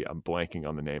monkey. I'm blanking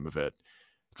on the name of it.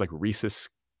 It's like rhesus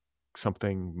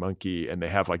something monkey, and they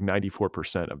have like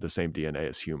 94% of the same DNA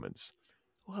as humans.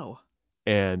 Whoa.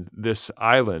 And this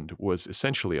island was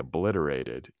essentially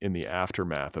obliterated in the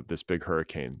aftermath of this big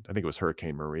hurricane. I think it was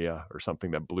Hurricane Maria or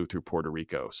something that blew through Puerto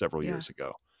Rico several Yeah. years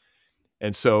ago.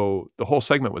 And so the whole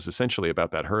segment was essentially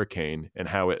about that hurricane and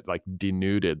how it like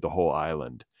denuded the whole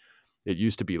island. It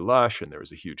used to be lush and there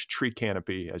was a huge tree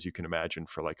canopy, as you can imagine,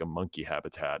 for like a monkey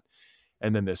habitat.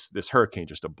 And then this hurricane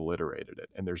just obliterated it.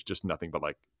 And there's just nothing but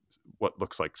like what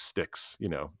looks like sticks.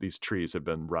 These trees have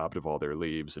been robbed of all their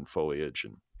leaves and foliage.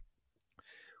 And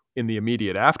in the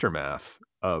immediate aftermath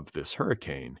of this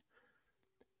hurricane,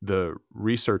 the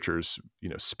researchers,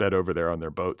 sped over there on their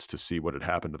boats to see what had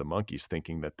happened to the monkeys,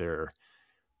 thinking that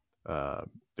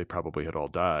they probably had all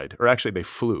died. Or actually, they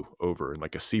flew over in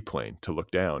like a seaplane to look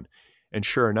down. And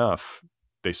sure enough,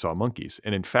 they saw monkeys.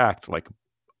 And in fact, like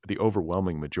the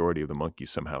overwhelming majority of the monkeys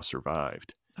somehow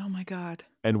survived. Oh my God.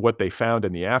 And what they found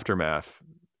in the aftermath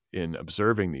in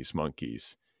observing these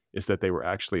monkeys is that they were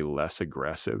actually less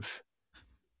aggressive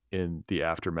in the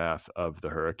aftermath of the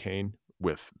hurricane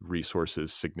with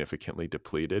resources significantly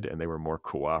depleted, and they were more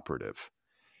cooperative.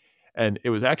 And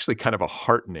it was actually kind of a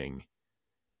heartening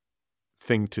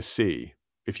thing to see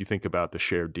if you think about the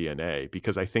shared DNA,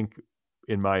 because I think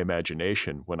in my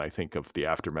imagination, when I think of the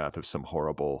aftermath of some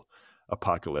horrible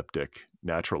apocalyptic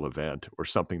natural event or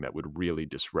something that would really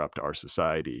disrupt our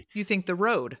society, You think the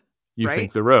road, you think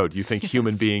right? the road, you think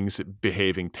human Yes. beings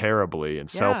behaving terribly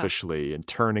and Yeah. selfishly and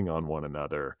turning on one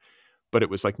another. But it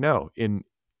was like, no, in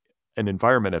an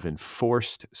environment of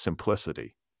enforced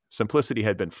simplicity, simplicity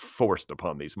had been forced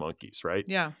upon these monkeys, right?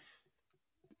 Yeah.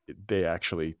 They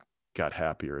actually got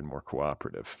happier and more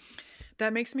cooperative.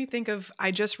 That makes me think of,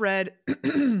 I just read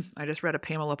a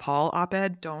Pamela Paul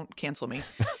op-ed. Don't cancel me.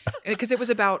 Because it was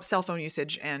about cell phone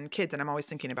usage and kids, and I'm always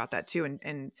thinking about that too.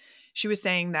 And she was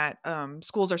saying that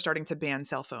schools are starting to ban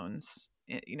cell phones.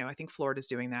 I think Florida's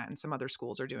doing that, and some other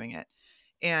schools are doing it.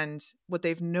 And what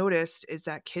they've noticed is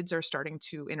that kids are starting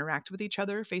to interact with each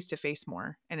other face to face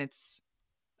more, and it's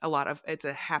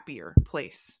a happier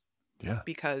place Yeah.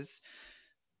 because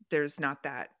there's not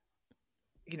that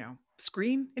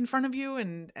screen in front of you.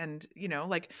 And,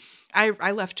 like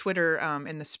I left Twitter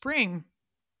in the spring,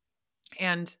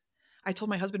 and I told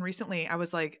my husband recently, I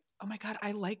was like, oh my God,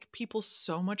 I like people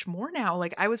so much more now.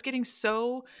 Like I was getting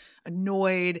so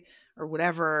annoyed or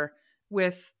whatever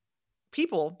with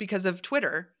people because of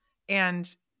Twitter. And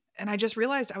I just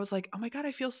realized, I was like, oh my God,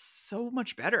 I feel so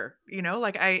much better.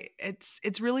 Like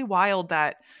it's really wild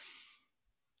that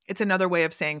it's another way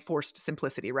of saying forced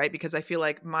simplicity, right? Because I feel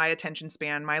like my attention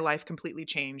span, my life completely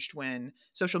changed when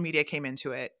social media came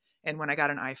into it and when I got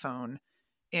an iPhone.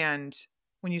 And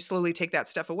when you slowly take that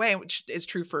stuff away, which is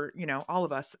true for, all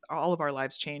of us, all of our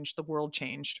lives changed, the world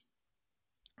changed.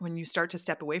 When you start to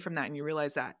step away from that and you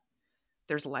realize that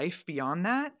there's life beyond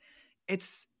that,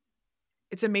 it's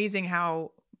amazing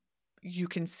how you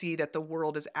can see that the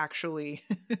world is actually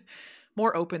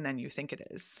more open than you think it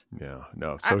is. Yeah,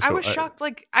 no, I was shocked.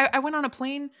 Like I went on a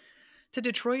plane to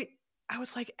Detroit. I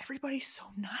was like, everybody's so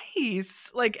nice.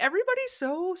 Like everybody's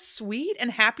so sweet and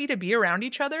happy to be around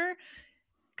each other,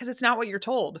 because it's not what you're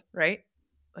told, right?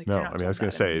 Like you're No, not I mean, I was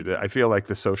told going to that in the say that media. I feel like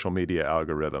the social media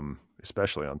algorithm,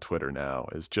 especially on Twitter now,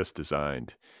 is just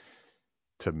designed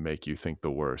to make you think the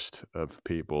worst of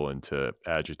people and to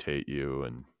agitate you.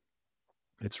 And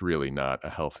it's really not a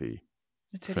healthy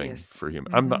It's thing hideous. for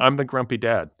human. Mm-hmm. I'm the grumpy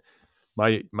dad.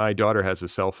 My daughter has a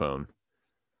cell phone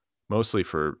mostly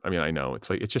for, I mean, I know it's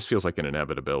like, it just feels like an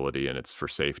inevitability and it's for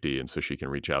safety. And so she can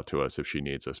reach out to us if she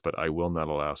needs us, but I will not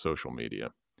allow social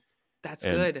media. That's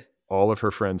And good. all of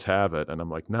her friends have it. And I'm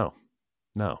like, no,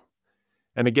 no.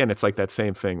 And again, it's like that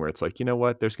same thing where it's like, you know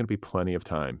what? There's going to be plenty of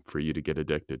time for you to get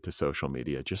addicted to social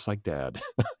media, just like dad.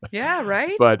 Yeah,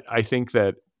 right? But I think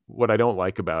that what I don't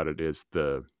like about it is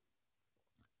the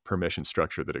permission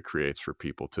structure that it creates for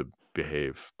people to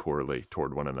behave poorly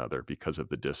toward one another because of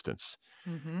the distance.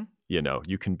 Mm-hmm.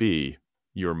 You can be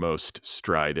your most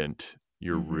strident,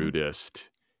 your Mm-hmm. rudest,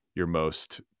 your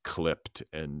most clipped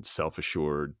and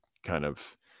self-assured kind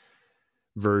of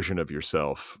version of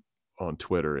yourself on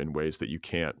Twitter in ways that you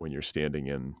can't when you're standing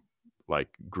in like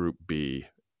group B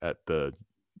at the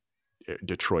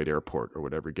Detroit airport or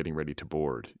whatever, getting ready to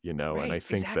board, and I Right.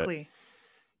 think that Exactly.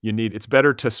 it's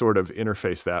better to sort of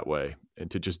interface that way and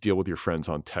to just deal with your friends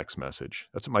on text message.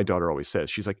 That's what my daughter always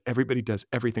says. She's like, everybody does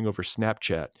everything over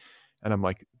Snapchat. And I'm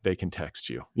like, they can text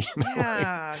you, like,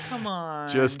 Yeah. Come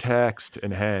just on. text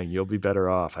and hang, you'll be better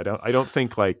off. I don't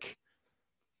think like,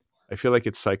 I feel like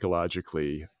it's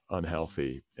psychologically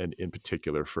unhealthy, and in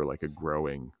particular for like a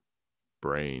growing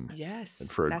brain and Yes,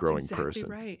 for a that's growing exactly person,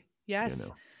 right. you Yes.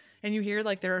 know. And you hear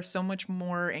like there are so much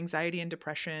more anxiety and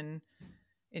depression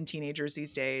in teenagers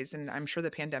these days, and I'm sure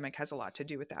the pandemic has a lot to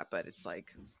do with that, but it's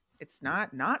like it's not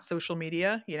social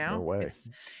media, No way. It's,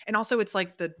 and also it's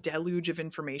like the deluge of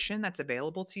information that's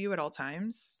available to you at all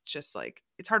times. Just like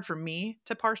it's hard for me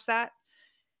to parse that.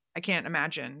 I can't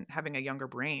imagine having a younger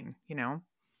brain.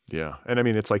 Yeah. And I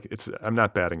mean, it's like, I'm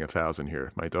not batting 1,000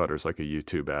 here. My daughter's like a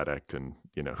YouTube addict, and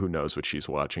who knows what she's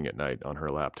watching at night on her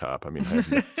laptop. I mean,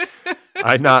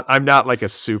 I'm not like a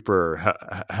super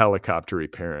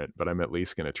helicoptery parent, but I'm at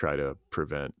least going to try to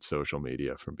prevent social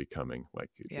media from becoming like,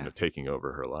 Yeah, taking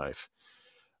over her life.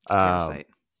 it's a Um, parasite.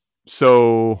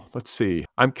 so let's see.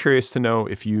 I'm curious to know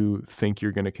if you think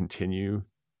you're going to continue.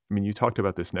 I mean, you talked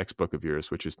about this next book of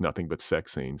yours, which is nothing but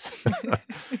sex scenes.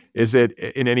 Is it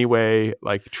in any way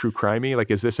like true crimey? Like,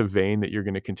 is this a vein that you're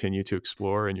going to continue to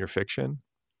explore in your fiction?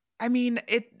 I mean,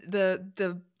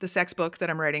 the sex book that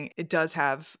I'm writing, it does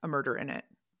have a murder in it.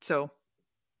 So,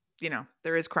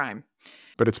 there is crime.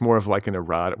 But it's more of like an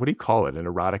erotic, what do you call it? An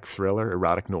erotic thriller,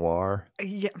 erotic noir?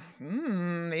 Yeah,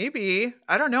 maybe.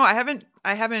 I don't know.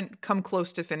 I haven't come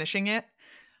close to finishing it.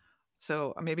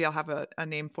 So maybe I'll have a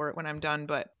name for it when I'm done,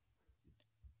 but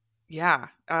yeah,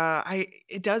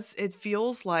 it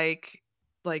feels like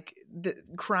the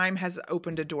crime has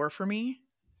opened a door for me.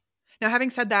 Now, having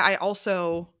said that, I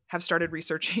also have started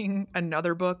researching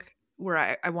another book where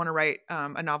I want to write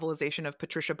a novelization of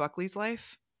Patricia Buckley's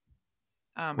life.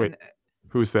 Wait, And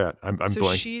who's that? I'm so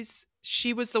blank.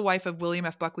 she was the wife of William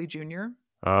F. Buckley Jr.,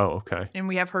 Oh, okay. and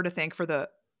we have her to thank for the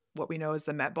what we know as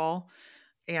the Met Ball.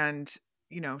 And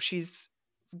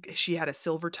she had a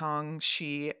silver tongue.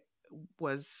 She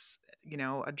was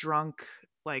a drunk,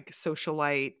 like,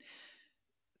 socialite,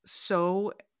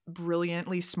 so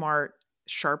brilliantly smart,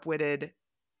 sharp-witted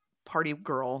party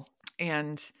girl,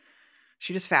 and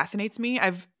she just fascinates me.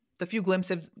 I've the few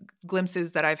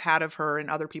glimpses that I've had of her in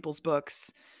other people's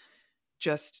books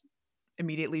just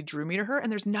immediately drew me to her,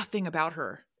 and there's nothing about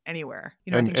her anywhere.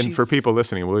 I think And for she's people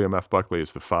listening, William F. Buckley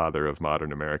is the father of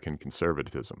modern American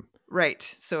conservatism. right.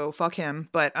 So fuck him,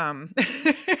 but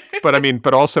But I mean,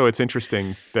 but also it's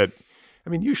interesting that I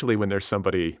mean, usually when there's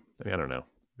somebody, I don't know,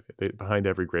 behind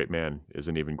every great man is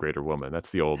an even greater woman.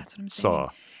 That's the old That's what I'm saw.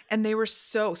 saying. And they were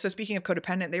so speaking of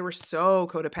codependent, they were so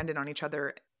codependent on each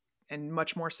other, and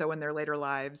much more so in their later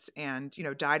lives, and,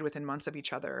 died within months of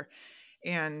each other.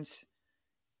 And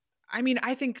I mean,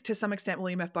 I think to some extent,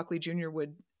 William F. Buckley Jr.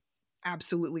 would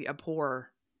absolutely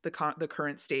abhor the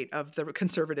current state of the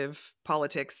conservative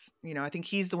politics. I think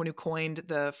he's the one who coined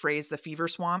the phrase, the fever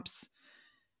swamps,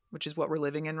 which is what we're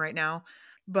living in right now.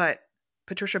 But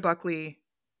Patricia Buckley,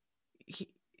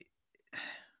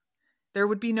 there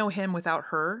would be no him without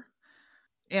her.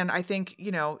 And I think,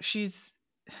 she's,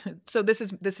 so this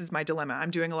is my dilemma. I'm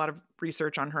doing a lot of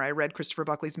research on her. I read Christopher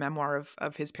Buckley's memoir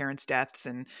of his parents' deaths,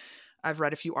 and I've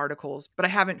read a few articles, but I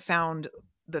haven't found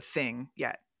the thing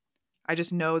yet. I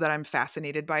just know that I'm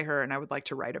fascinated by her and I would like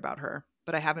to write about her,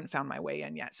 but I haven't found my way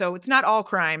in yet. So it's not all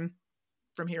crime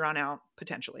from here on out,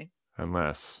 potentially.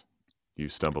 Unless you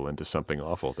stumble into something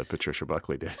awful that Patricia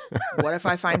Buckley did. What if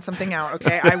I find something out?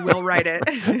 Okay, I will write it.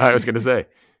 I was going to say,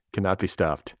 cannot be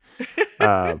stopped.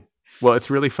 Well,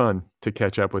 it's really fun to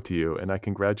catch up with you, and I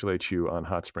congratulate you on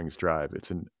Hot Springs Drive.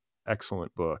 It's an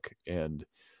excellent book and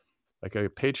like a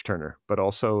page turner, but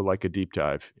also like a deep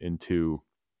dive into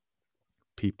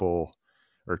people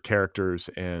or characters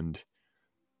and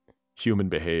human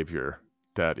behavior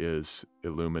that is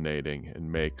illuminating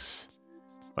and makes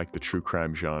like the true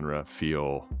crime genre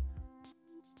feel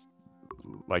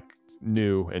like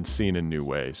new and seen in new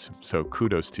ways. So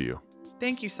kudos to you.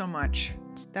 Thank you so much.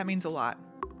 That means a lot.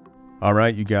 All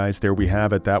right, you guys, there we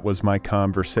have it. That was my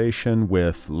conversation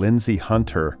with Lindsay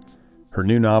Hunter. Her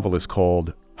new novel is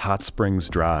called Hot Springs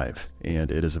Drive,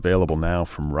 and it is available now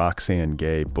from Roxane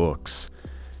Gay Books.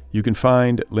 You can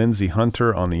find Lindsay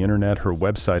Hunter on the internet. Her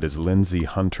website is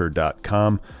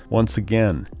lindsayhunter.com. Once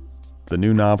again, the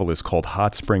new novel is called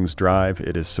Hot Springs Drive.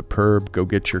 It is superb. Go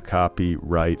get your copy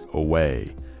right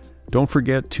away. Don't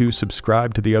forget to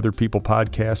subscribe to the Other People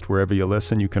podcast wherever you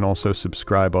listen. You can also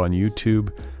subscribe on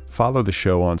YouTube. Follow the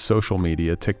show on social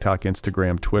media, TikTok,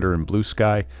 Instagram, Twitter, and Blue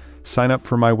Sky. Sign up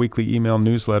for my weekly email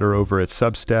newsletter over at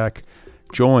Substack.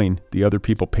 Join the Other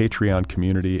People Patreon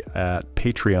community at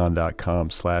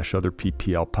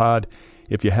patreon.com/otherpplpod.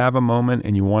 If you have a moment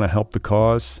and you want to help the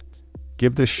cause,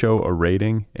 give this show a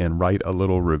rating and write a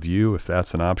little review if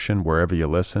that's an option wherever you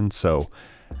listen. So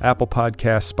Apple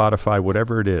Podcasts, Spotify,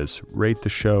 whatever it is, rate the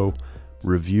show,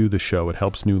 review the show. It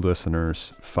helps new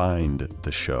listeners find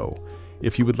the show.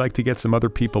 If you would like to get some Other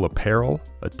People apparel,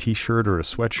 a t-shirt or a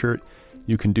sweatshirt,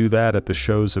 you can do that at the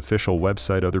show's official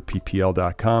website,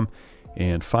 otherppl.com.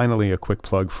 And finally, a quick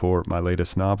plug for my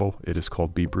latest novel. It is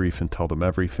called Be Brief and Tell Them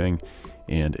Everything,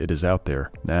 and it is out there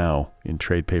now in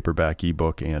trade paperback,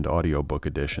 ebook, and audiobook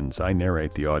editions. I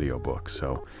narrate the audiobook,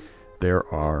 so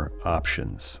there are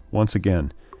options. Once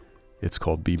again, it's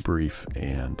called Be Brief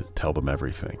and Tell Them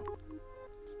Everything.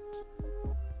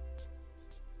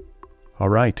 All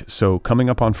right, so coming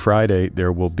up on Friday,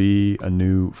 there will be a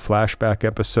new flashback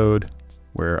episode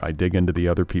where I dig into the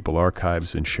Other People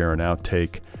archives and share an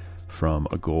outtake from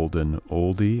a golden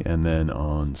oldie. And then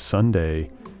on Sunday,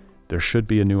 there should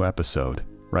be a new episode.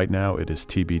 Right now, it is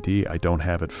TBD. I don't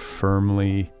have it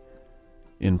firmly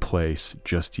in place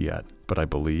just yet, but I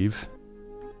believe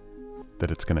that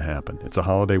it's going to happen. It's a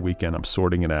holiday weekend. I'm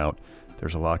sorting it out.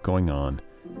 There's a lot going on.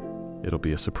 It'll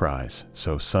be a surprise.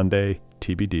 So Sunday,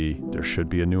 TBD, there should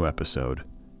be a new episode.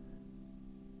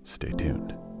 Stay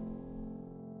tuned.